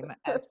shame.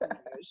 As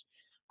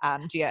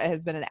Gia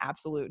has been an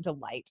absolute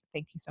delight.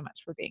 Thank you so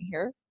much for being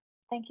here.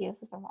 Thank you. This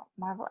has been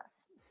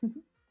marvelous.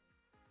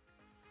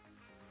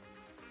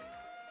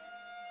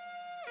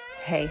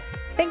 Hey,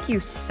 thank you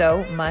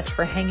so much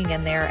for hanging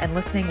in there and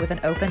listening with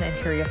an open and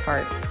curious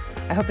heart.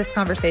 I hope this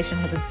conversation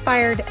has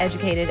inspired,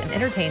 educated, and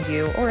entertained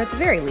you, or at the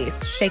very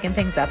least, shaken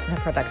things up in a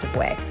productive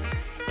way.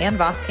 Ann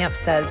Voskamp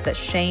says that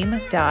shame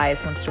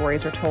dies when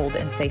stories are told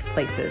in safe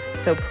places.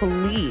 So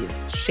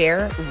please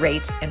share,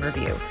 rate, and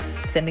review.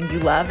 Sending you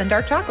love and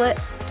dark chocolate.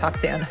 Talk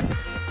soon.